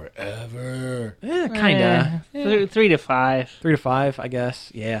lasts forever. Kinda. 3 to 5. 3 to 5, I guess.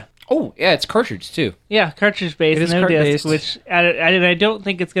 Yeah. Oh, yeah, it's cartridge too. Yeah, cartridge based, It is no cart-based. disc, which I don't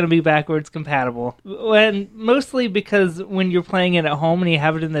think it's going to be backwards compatible. When mostly because when you're playing it at home and you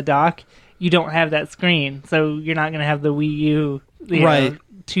have it in the dock, you don't have that screen, so you're not going to have the Wii U, Right.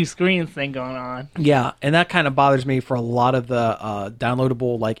 2 screens thing going on. Yeah, and that kind of bothers me for a lot of the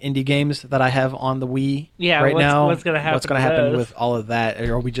downloadable like indie games that I have on the Wii Yeah, right now. what's gonna happen What's going to to happen those? with all of that?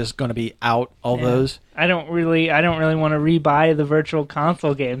 Are we just going to be out all Yeah. those? I don't really want to rebuy the virtual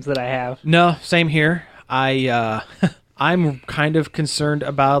console games that I have. No, same here. I'm kind of concerned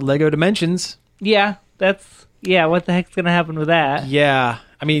about Lego Dimensions. Yeah, what the heck's going to happen with that? Yeah,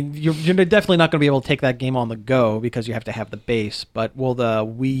 I mean, you're definitely not going to be able to take that game on the go because you have to have the base. But will the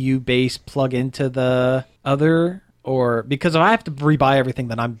Wii U base plug into the other? Or because if I have to rebuy everything,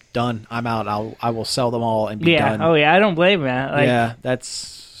 then I'm done. I'm out. I will sell them all and be Yeah, done. oh yeah, I don't blame that. Like,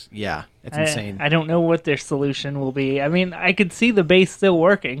 it's insane. I don't know what their solution will be. I mean, I could see the base still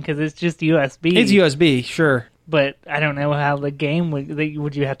working because it's just USB. It's USB, sure. But I don't know how the game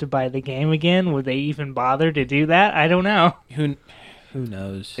would you have to buy the game again? Would they even bother to do that? I don't know. Who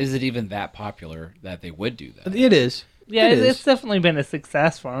knows? Is it even that popular that they would do that? It is. Yeah, It is. it's definitely been a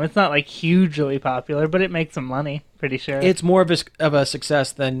success for them. It's not like hugely popular, but it makes some money. Pretty sure. It's more of a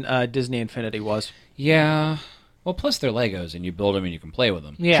success than Disney Infinity was. Yeah. Well, plus they're Legos, and you build them and you can play with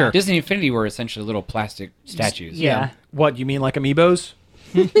them. Yeah. Sure. Disney Infinity were essentially little plastic statues. Yeah. What, you mean like Amiibos?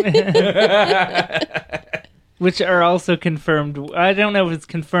 which are also confirmed. I don't know if it's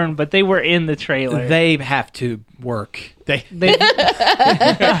confirmed, but they were in the trailer. They have to work. They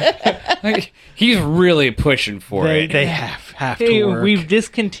Like, he's really pushing for it. they have to work. We've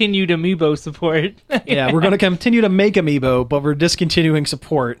discontinued Amiibo support. Yeah, we're going to continue to make Amiibo, but we're discontinuing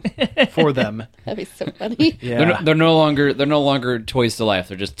support for them. That'd be so funny. Yeah, They're no longer toys to life.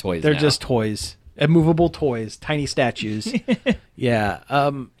 They're just toys. they're now. just toys, immovable toys, tiny statues. Yeah, I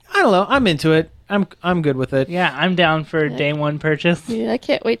don't know. I'm into it. I'm good with it. Yeah, I'm down for day one purchase. Yeah, I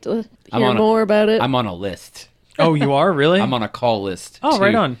can't wait to I'm hear on a- more about it. I'm on a list. Oh, you are really? I'm on a call list. Oh, to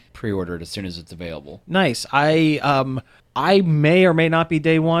right on. Pre-order it as soon as it's available. Nice. I may or may not be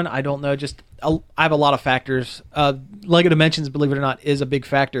day one. I don't know. I have a lot of factors. Lego Dimensions, believe it or not, is a big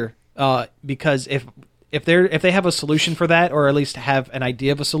factor. Because if they have a solution for that, or at least have an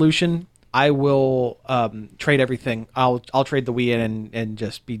idea of a solution, I will trade everything. I'll trade the Wii in and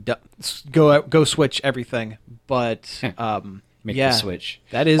just be done. Go switch everything. But Make yeah, the switch.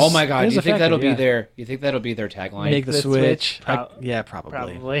 that is. Oh my god! that is You a think factor, that'll yeah. be their? You think that'll be their tagline? Make the the switch. Switch, Yeah, probably.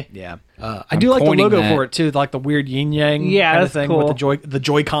 Probably. Yeah. I I'm do like the coining logo that. for it too, like the weird yin yang Yeah, kind of that's thing with cool. the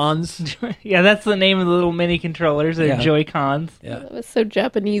Joy-Cons. Yeah, that's the name of the little mini controllers. They're Yeah. Joy-Cons. Yeah. That was so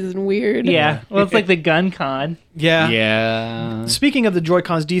Japanese and weird. Yeah. Well, it's like the Gun Con. Yeah. Yeah. Speaking of the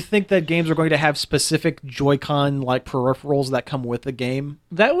Joy-Cons, do you think that games are going to have specific Joy-Con like peripherals that come with the game?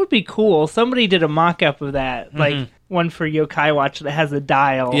 That would be cool. Somebody did a mock-up of that, like one for Yokai Watch that has a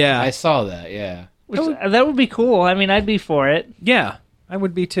dial. Yeah. I saw that. Yeah. Which, that would be cool. I mean, I'd be for it. Yeah, I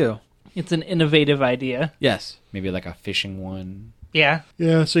would be too. It's an innovative idea. Yes. Maybe like a fishing one. Yeah.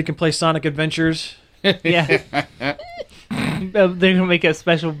 Yeah, so you can play Sonic Adventures. Yeah. They're going to make a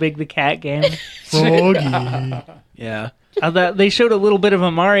special Big the Cat game. Yeah. They showed a little bit of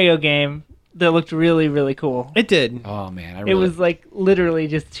a Mario game that looked really, really cool. It did. Oh man, It was like literally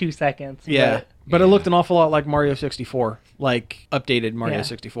just 2 seconds. Yeah. But it looked an awful lot like Mario 64, like updated Mario Yeah.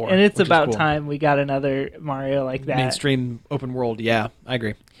 64. And it's which is about cool. time we got another Mario like that. Mainstream open world. Yeah, I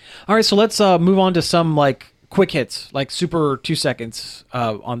agree. All right, so let's move on to some like quick hits, like super 2 seconds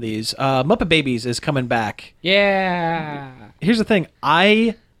on these. Muppet Babies is coming back. Yeah. Here's the thing.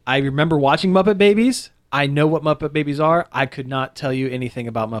 I remember watching Muppet Babies. I know what Muppet Babies are. I could not tell you anything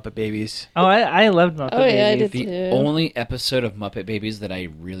about Muppet Babies. Oh, I loved Muppet Oh, yeah, I Babies. did. The too. only episode of Muppet Babies that I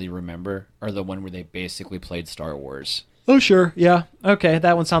really remember are the one where they basically played Star Wars. Oh, sure. Yeah. Okay,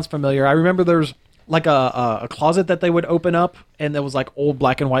 that one sounds familiar. I remember there's like a closet that they would open up, and there was like old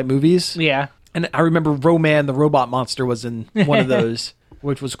black and white movies. Yeah. And I remember Roman, the robot monster, was in one of those,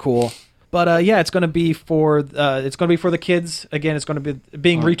 which was cool. But yeah, it's going to be for the kids. Again, it's going to be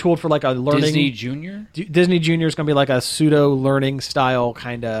being retooled for like a learning. Disney Junior? Disney Junior is going to be like a pseudo learning style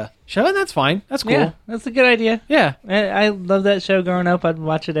kind of show, and that's fine. That's cool. Yeah, that's a good idea. Yeah. I love that show growing up. I'd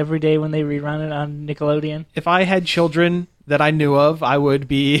watch it every day when they rerun it on Nickelodeon. If I had children that I knew of, I would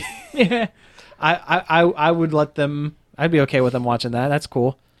be. Yeah. I would let them. I'd be okay with them watching that. That's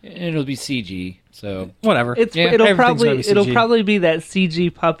cool. It'll be CG, so Whatever. It'll everything's probably gonna be it'll CG. probably be that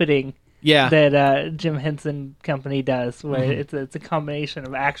CG puppeting Yeah. that Jim Henson Company does, where Mm-hmm. it's a combination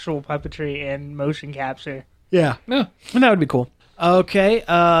of actual puppetry and motion capture. Yeah. no. And that would be cool. Okay,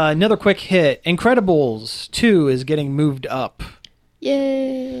 another quick hit. Incredibles 2 is getting moved up.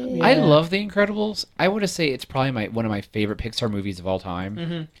 Yay. I love The Incredibles. I would say it's probably one of my favorite Pixar movies of all time.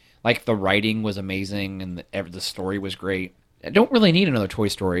 Mm-hmm. Like the writing was amazing and the story was great. I don't really need another Toy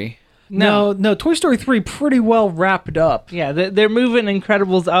Story. No, Toy Story 3 pretty well wrapped up. Yeah, they're moving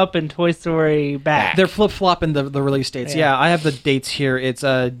Incredibles up and Toy Story back. They're flip-flopping the release dates. Yeah, I have the dates here. It's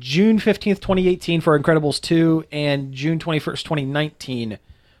June 15th, 2018 for Incredibles 2 and June 21st, 2019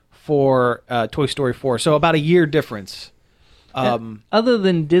 for Toy Story 4. So about a year difference. Other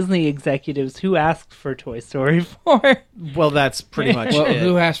than Disney executives, who asked for Toy Story 4? Well, that's pretty much Well, it.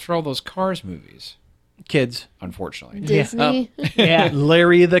 who asked for all those Cars movies? Kids. Unfortunately. Disney. Yeah.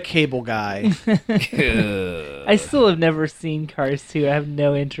 Larry the Cable Guy. I still have never seen Cars 2. I have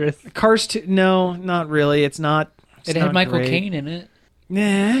no interest. Cars 2, no, not really. It's not. It had Michael Caine in it.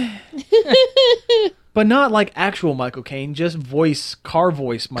 Nah. But not like actual Michael Caine, just car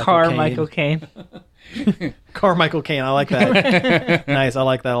voice Michael Caine. Michael Caine. Car Michael Caine. I like that. Nice. I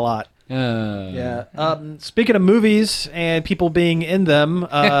like that a lot. Yeah. Speaking of movies and people being in them,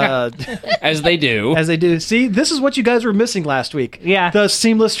 As they do. as they do. See, this is what you guys were missing last week. Yeah. The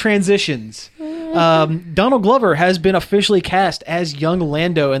seamless transitions. Donald Glover has been officially cast as young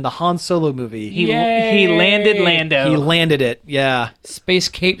Lando in the Han Solo movie. He Yay. landed Lando. He landed it, yeah. Space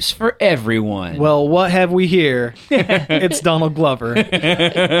capes for everyone. Well, what have we here? It's Donald Glover.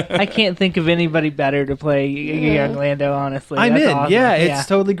 I can't think of anybody better to play young Lando, honestly. I'm That's in. awesome. Yeah, it's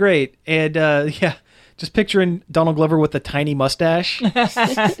totally great. And just picturing Donald Glover with a tiny mustache.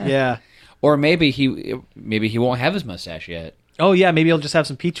 Yeah. or maybe he won't have his mustache yet. Oh yeah, maybe he'll just have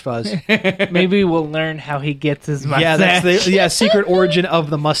some peach fuzz. Maybe we'll learn how he gets his mustache. Yeah, that's the secret origin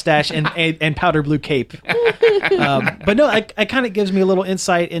of the mustache and powder blue cape. But no, it kind of gives me a little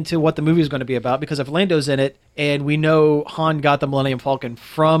insight into what the movie is going to be about, because if Lando's in it, and we know Han got the Millennium Falcon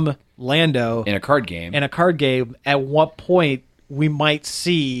from Lando In a card game. in a card game, at what point we might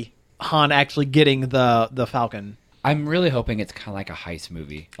see Han actually getting the Falcon. I'm really hoping it's kind of like a heist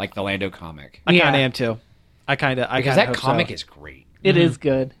movie, like the Lando comic. I Yeah. kind of am too. Because that comic is great. It is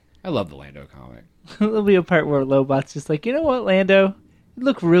good. I love the Lando comic. There'll be a part where Lobot's just like, you know what, Lando? You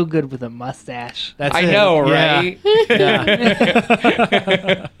look real good with a mustache. That's I it. know, Yeah. right?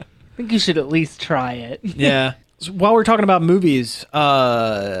 I think you should at least try it. Yeah. So while we're talking about movies,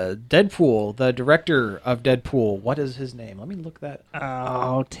 Deadpool, the director of Deadpool, what is his name? Let me look that up.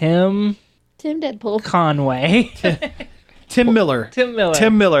 Oh, Tim Deadpool. Conway. Tim Miller. Tim Miller.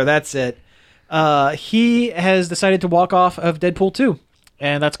 Tim Miller, that's it. He has decided to walk off of Deadpool 2.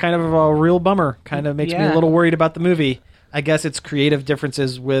 And that's kind of a real bummer. Kind of makes me a Yeah. little worried about the movie. I guess it's creative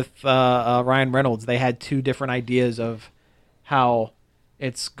differences with Ryan Reynolds. They had two different ideas of how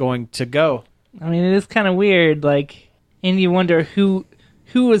it's going to go. I mean, it is kind of weird, like, and you wonder who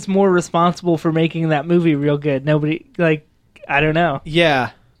was more responsible for making that movie real good. Nobody, like, I don't know.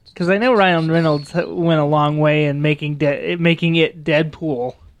 Yeah. Because I know Ryan Reynolds went a long way in making it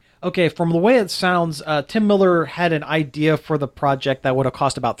Deadpool. Okay, from the way it sounds, Tim Miller had an idea for the project that would have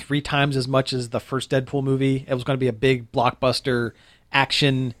cost about 3 times as much as the first Deadpool movie. It was going to be a big blockbuster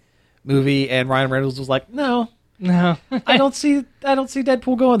action movie, and Ryan Reynolds was like, "No, No. I don't see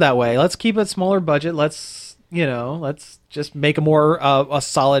Deadpool going that way. Let's keep it smaller budget. Let's just make a more a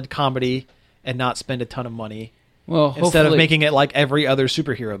solid comedy and not spend a ton of money." Well, Instead of hopefully- making it like every other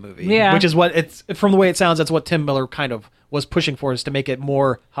superhero movie. Yeah. Which is what it's, from the way it sounds, that's what Tim Miller kind of was pushing for, is to make it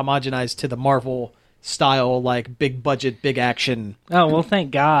more homogenized to the Marvel style, like big budget, big action. Oh, well,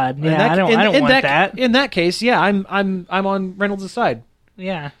 thank God. In Yeah, that- I don't want that. In that case, yeah, I'm on Reynolds' side.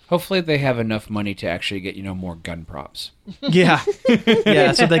 Yeah. Hopefully they have enough money to actually get, more gun props. Yeah.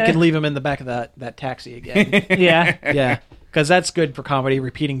 Yeah, so they can leave him in the back of that taxi again. Yeah. Yeah. Because that's good for comedy,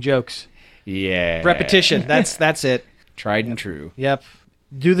 repeating jokes. Yeah. Repetition. That's it. Tried and true. Yep.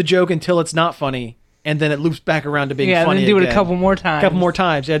 Do the joke until it's not funny, and then it loops back around to being Yeah, funny then do it a again. couple more times. Couple more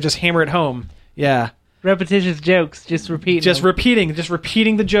times. Yeah, just hammer it home. Yeah. Repetitious jokes. Just repeat Just them.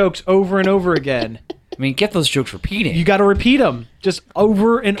 repeating the jokes over and over again. I mean, get those jokes repeating. You got to repeat them just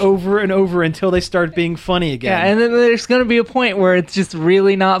over and over and over until they start being funny again. Yeah, and then there's going to be a point where it's just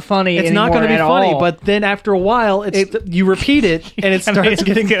really not funny it's not going to be funny, all. but then after a while, you repeat it and it starts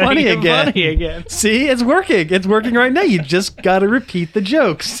getting funny again. See, it's working. It's working right now. You just got to repeat the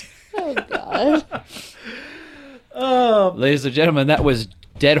jokes. Oh God. Ladies and gentlemen, that was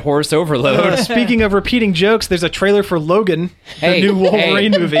Dead Horse Overload. Speaking of repeating jokes, there's a trailer for Logan, Hey, the new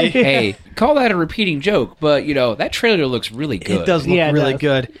Wolverine hey, movie. Hey, call that a repeating joke, but, that trailer looks really good. It does look Yeah, it really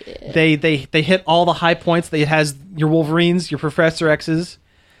does. good. They hit all the high points. It has your Wolverines, your Professor X's,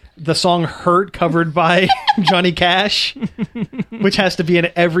 the song "Hurt" covered by Johnny Cash, which has to be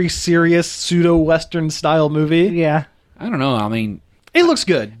in every serious pseudo-Western style movie. Yeah. I don't know. I mean, It looks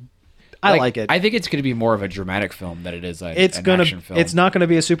good. I like it. I think it's going to be more of a dramatic film than it is an It's action film. It's not gonna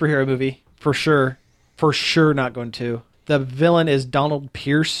be a superhero movie for sure. For sure, not going to. The villain is Donald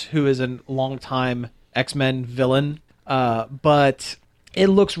Pierce, who is a longtime X-Men villain. But it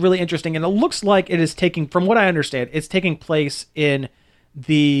looks really interesting, and it looks like it is taking, from what I understand, it's taking place in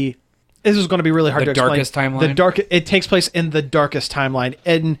the. This is going to be really hard The to explain. darkest timeline? It takes place in the darkest timeline.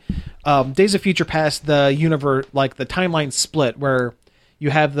 In Days of Future Past, the universe, like the timeline split, where you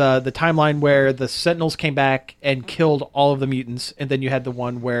have the timeline where the Sentinels came back and killed all of the mutants, and then you had the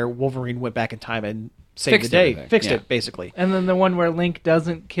one where Wolverine went back in time and saved Fixed the day, everything. fixed Yeah. it basically. And then the one where Link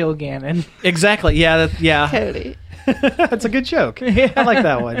doesn't kill Ganon. Exactly. Yeah. Yeah. Cody. That's a good joke. I like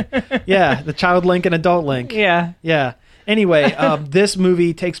that one. Yeah, the child Link and adult Link. Yeah. Yeah. Anyway, this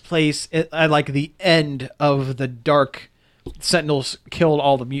movie takes place at like the end of the dark Sentinels killed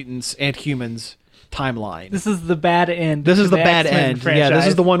all the mutants and humans timeline. This is the bad end. This to is the bad X-Men end. franchise. Yeah, this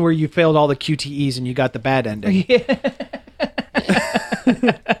is the one where you failed all the QTEs and you got the bad ending.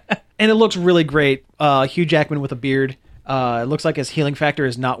 And it looks really great. Hugh Jackman with a beard. It looks like his healing factor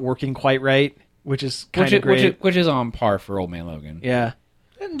is not working quite right. which is kind of great. Which is on par for Old Man Logan. Yeah.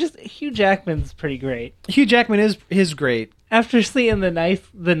 And just Hugh Jackman's pretty great. Hugh Jackman is great. After seeing the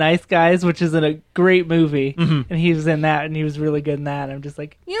Nice Guys, which is in a great movie, and he was in that, and he was really good in that. I'm just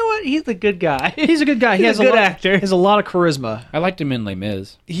like, you know what? He's a good guy. He's a good guy. He He's has a good lot, actor. He has a lot of charisma. I liked him in Les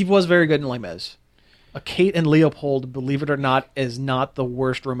Mis. He was very good in Les Mis. Kate and Leopold, believe it or not, is not the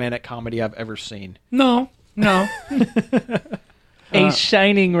worst romantic comedy I've ever seen. No. A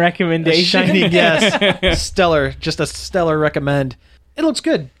shining recommendation. Shining, yes. Stellar. Just a stellar recommend. It looks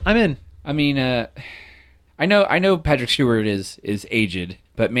good. I'm in. I mean, I know Patrick Stewart is aged,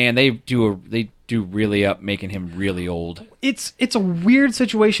 but man, they do really up making him really old. It's a weird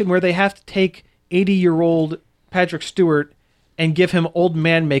situation where they have to take 80-year-old Patrick Stewart and give him old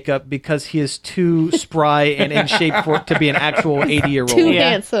man makeup because he is too spry and in shape to be an actual 80-year-old. Too Yeah.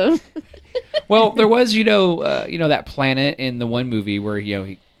 handsome. Well, there was that planet in the one movie where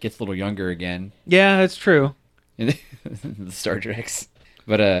he gets a little younger again Yeah, that's true. in the Star Treks.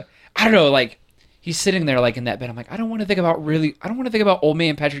 But I don't know, like he's sitting there like in that bed. I'm like, I don't want to think about old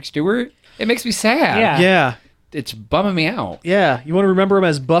man Patrick Stewart. It makes me sad. Yeah. Yeah. It's bumming me out. Yeah. You want to remember him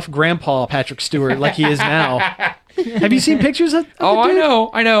as buff grandpa Patrick Stewart like he is now. Have you seen pictures of the dude?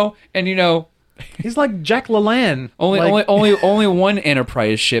 I know. And He's like Jack LaLanne. only one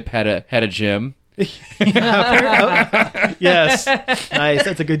Enterprise ship had a gym. Yes. Nice.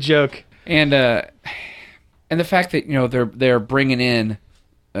 That's a good joke. And the fact that they're bringing in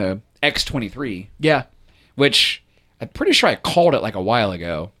X-23, Yeah. which I'm pretty sure I called it like a while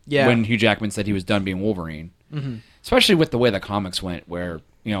ago. Yeah. When Hugh Jackman said he was done being Wolverine, especially with the way the comics went, where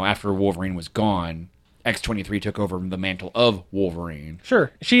after Wolverine was gone, X-23 took over the mantle of Wolverine. Sure.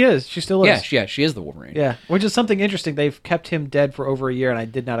 She is. She still is. Yeah, she is the Wolverine. Yeah. Which is something interesting. They've kept him dead for over a year, and I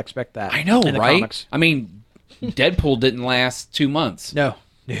did not expect that. I know, in the right? comics. I mean, Deadpool didn't last 2 months. No.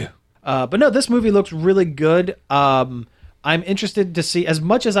 But no, this movie looks really good. I'm interested to see, as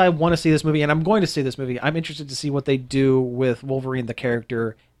much as I want to see this movie, and I'm going to see this movie, I'm interested to see what they do with Wolverine, the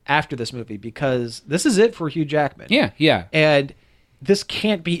character, after this movie, because this is it for Hugh Jackman. Yeah. And this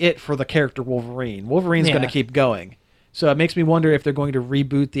can't be it for the character Wolverine. Wolverine's Yeah. going to keep going. So it makes me wonder if they're going to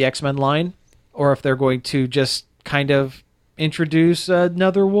reboot the X-Men line, or if they're going to just kind of introduce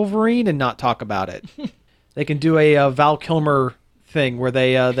another Wolverine and not talk about it. They can do a Val Kilmer thing where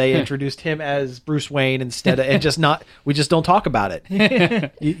they introduced him as Bruce Wayne instead of, and we just don't talk about it.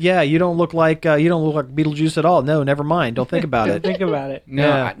 You don't look like Beetlejuice at all. No, never mind. Don't think about it. Think about it.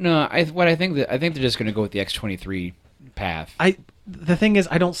 I think they're just going to go with the X-23 path. The thing is,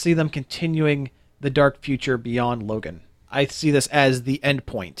 I don't see them continuing the dark future beyond Logan. I see this as the end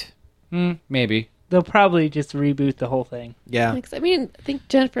point. Maybe. They'll probably just reboot the whole thing. Yeah. I mean, I think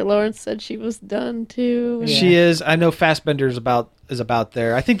Jennifer Lawrence said she was done too. Yeah. She is. I know Fassbender is about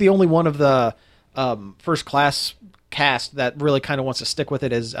there. I think the only one of the first class cast that really kind of wants to stick with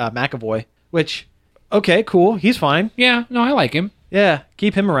it is McAvoy. Which, okay, cool. He's fine. Yeah, no, I like him. Yeah,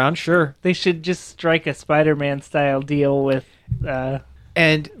 keep him around. Sure. They should just strike a Spider-Man style deal with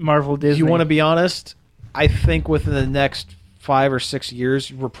And Marvel Disney. you want to be honest? I think within the next 5 or 6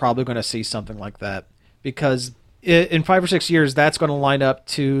 years, we're probably going to see something like that, because in 5 or 6 years, that's going to line up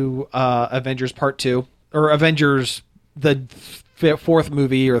to Avengers Part 2, or Avengers the fourth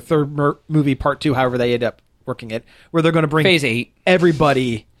movie or third movie Part 2, however they end up working it, where they're going to bring Phase 8.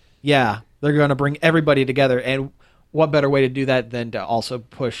 everybody. Yeah, they're going to bring everybody together, and what better way to do that than to also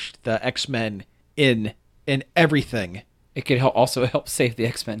push the X-Men in everything. It could also help save the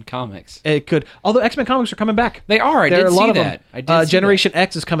X-Men comics. It could, although X-Men comics are coming back. They are. I There are did a lot see of that. them. I did see Generation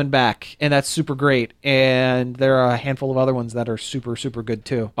X is coming back, and that's super great. And there are a handful of other ones that are super, super good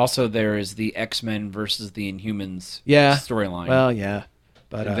too. that. Also, there is the X-Men versus the Inhumans Yeah. storyline. Well, yeah,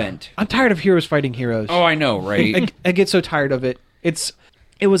 but Event. I'm tired of heroes fighting heroes. Oh, I know, right? I get so tired of it.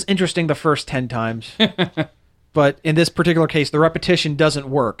 It was interesting the first 10 times, but in this particular case, the repetition doesn't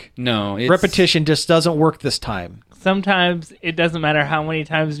work. No, it's... Repetition just doesn't work this time. Sometimes it doesn't matter how many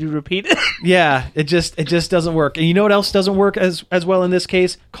times you repeat it. Yeah, it just doesn't work. And you know what else doesn't work as well in this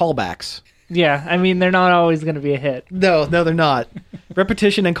case? Callbacks. Yeah, I mean, they're not always going to be a hit. No, they're not.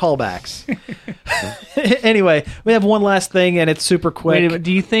 Repetition and callbacks. Anyway, we have one last thing, and it's super quick. Wait a minute,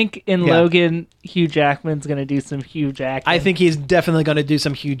 do you think in Yeah. Logan, Hugh Jackman's going to do some Hugh Jackman? I think he's definitely going to do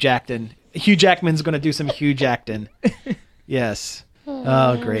some Hugh Jackman. Hugh Jackman's going to do some Hugh Jackman. Yes.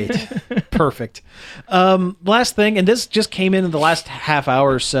 Oh, great. Perfect. Last thing, and this just came in the last half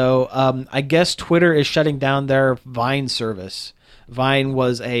hour or so. I guess Twitter is shutting down their Vine service. Vine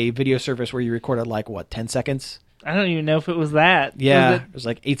was a video service where you recorded 10 seconds I don't even know if it was that. Yeah, Was it was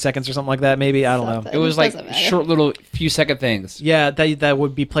like 8 seconds or something like that. Maybe I don't know. Something. It was like Doesn't matter. short little few second things. Yeah, that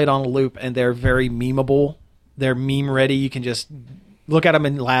would be played on a loop, and they're very memeable. They're meme ready. You can just look at them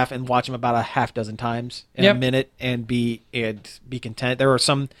and laugh and watch them about a half dozen times in a minute and be content. There are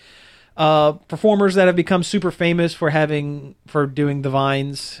some performers that have become super famous for doing the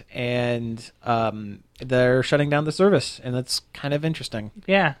Vines, and they're shutting down the service, and that's kind of interesting.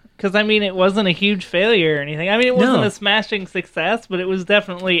 Yeah, because I mean, it wasn't a huge failure or anything. I mean, it wasn't No. a smashing success, but it was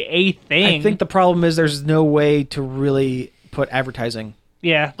definitely a thing. I think the problem is there's no way to really put advertising.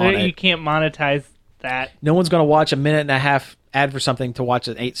 yeah, on you it. can't monetize that. No one's going to watch a minute and a half ad for something to watch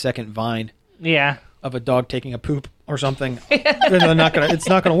an 8-second Vine Yeah, of a dog taking a poop or something. They're not gonna. It's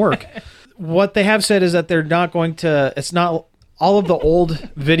not going to work. What they have said is that they're not going to. It's not. All of the old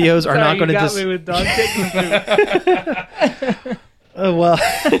videos are not going to. got me with dog taking food. What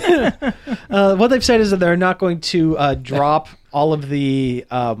they've said is that they're not going to drop all of the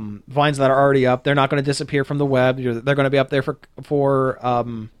vines that are already up. They're not going to disappear from the web. They're going to be up there for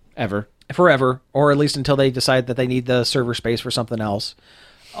forever, or at least until they decide that they need the server space for something else.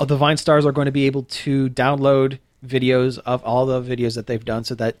 The Vine stars are going to be able to download videos of all the videos that they've done,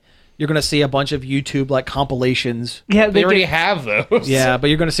 so that you're going to see a bunch of YouTube like compilations. Yeah, They already have those. Yeah, but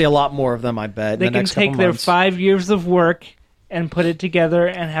you're going to see a lot more of them, I bet. they in the can next couple take their months. 5 years of work and put it together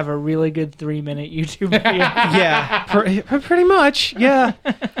and have a really good 3-minute YouTube video. Yeah, pretty much. Yeah.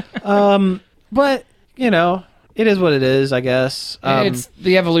 But you know, it is what it is, I guess. It's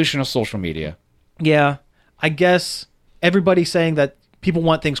the evolution of social media. Yeah, I guess everybody's saying that people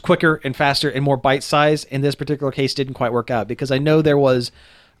want things quicker and faster and more bite size. In this particular case, didn't quite work out, because I know there was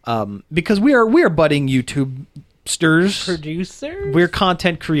because we are budding YouTube sters. Producers? We're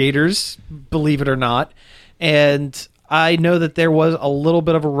content creators, believe it or not, and I know that there was a little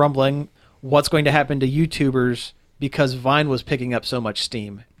bit of a rumbling what's going to happen to YouTubers because Vine was picking up so much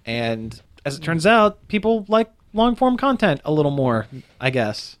steam, and as it turns out, people like long form content a little more, I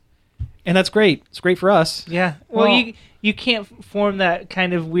guess. And that's great. It's great for us. Yeah. Well, Well- you can't form that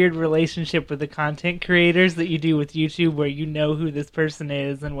kind of weird relationship with the content creators that you do with YouTube, where you know who this person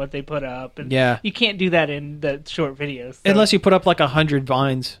is and what they put up. And Yeah. you can't do that in the short videos. So- Unless you put up like 100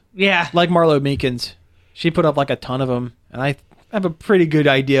 Vines, yeah. like Marlo Meekins. She put up like a ton of them, and I have a pretty good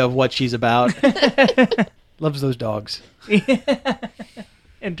idea of what she's about. Loves those dogs.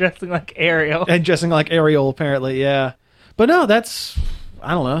 And dressing like Ariel. And dressing like Ariel, apparently, yeah. But no, that's...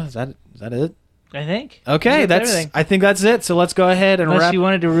 I don't know. Is that it? I think. Okay, That's everything. I think that's it. So let's go ahead and Unless wrap. you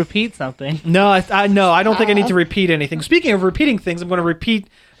wanted to repeat something. No, I don't think I need to repeat anything. Speaking of repeating things, I'm going to repeat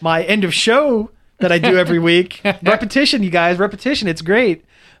my end of show that I do every week. Repetition, you guys. Repetition. It's great.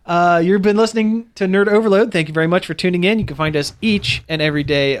 You've been listening to Nerd Overload. Thank you very much for tuning in. You can find us each and every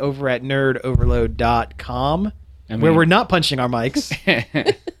day over at nerdoverload.com, where we're not punching our mics.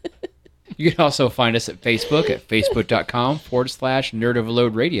 You can also find us at Facebook at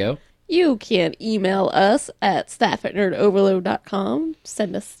facebook.com/nerdoverloadradio. You can email us at staff@nerdoverload.com.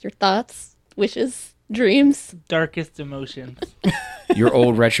 Send us your thoughts, wishes, dreams. Darkest emotions. Your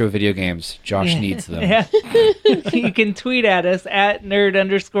old retro video games. Josh needs them. Yeah. You can tweet at us at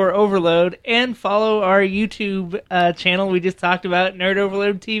nerd_overload and follow our YouTube channel we just talked about, Nerd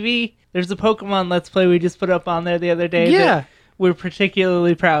Overload TV. There's a Pokemon Let's Play we just put up on there the other day. Yeah. That we're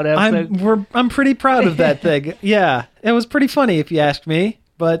particularly proud of. I'm pretty proud of that thing. Yeah, it was pretty funny if you ask me.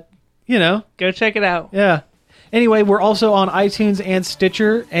 But you know, Go check it out. yeah. Anyway, we're also on iTunes and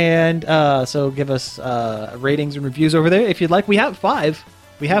Stitcher, and so give us ratings and reviews over there if you'd like. We have 5.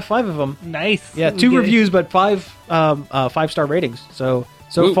 We have 5 of them. Nice. Yeah, We 2 get it. reviews, but 5 5-star ratings. So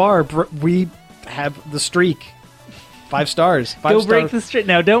Woo. far, we have the streak. 5 stars. 5 Go star. break the streak.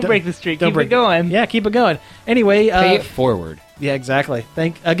 No, don't break the streak. Don't Keep break it going. Yeah, keep it going. Anyway, Pay it forward. yeah, exactly.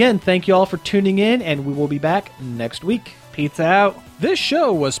 Thank you all for tuning in, and we will be back next week. Pizza out. This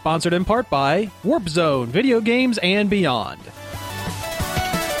show was sponsored in part by Warp Zone Video Games and Beyond.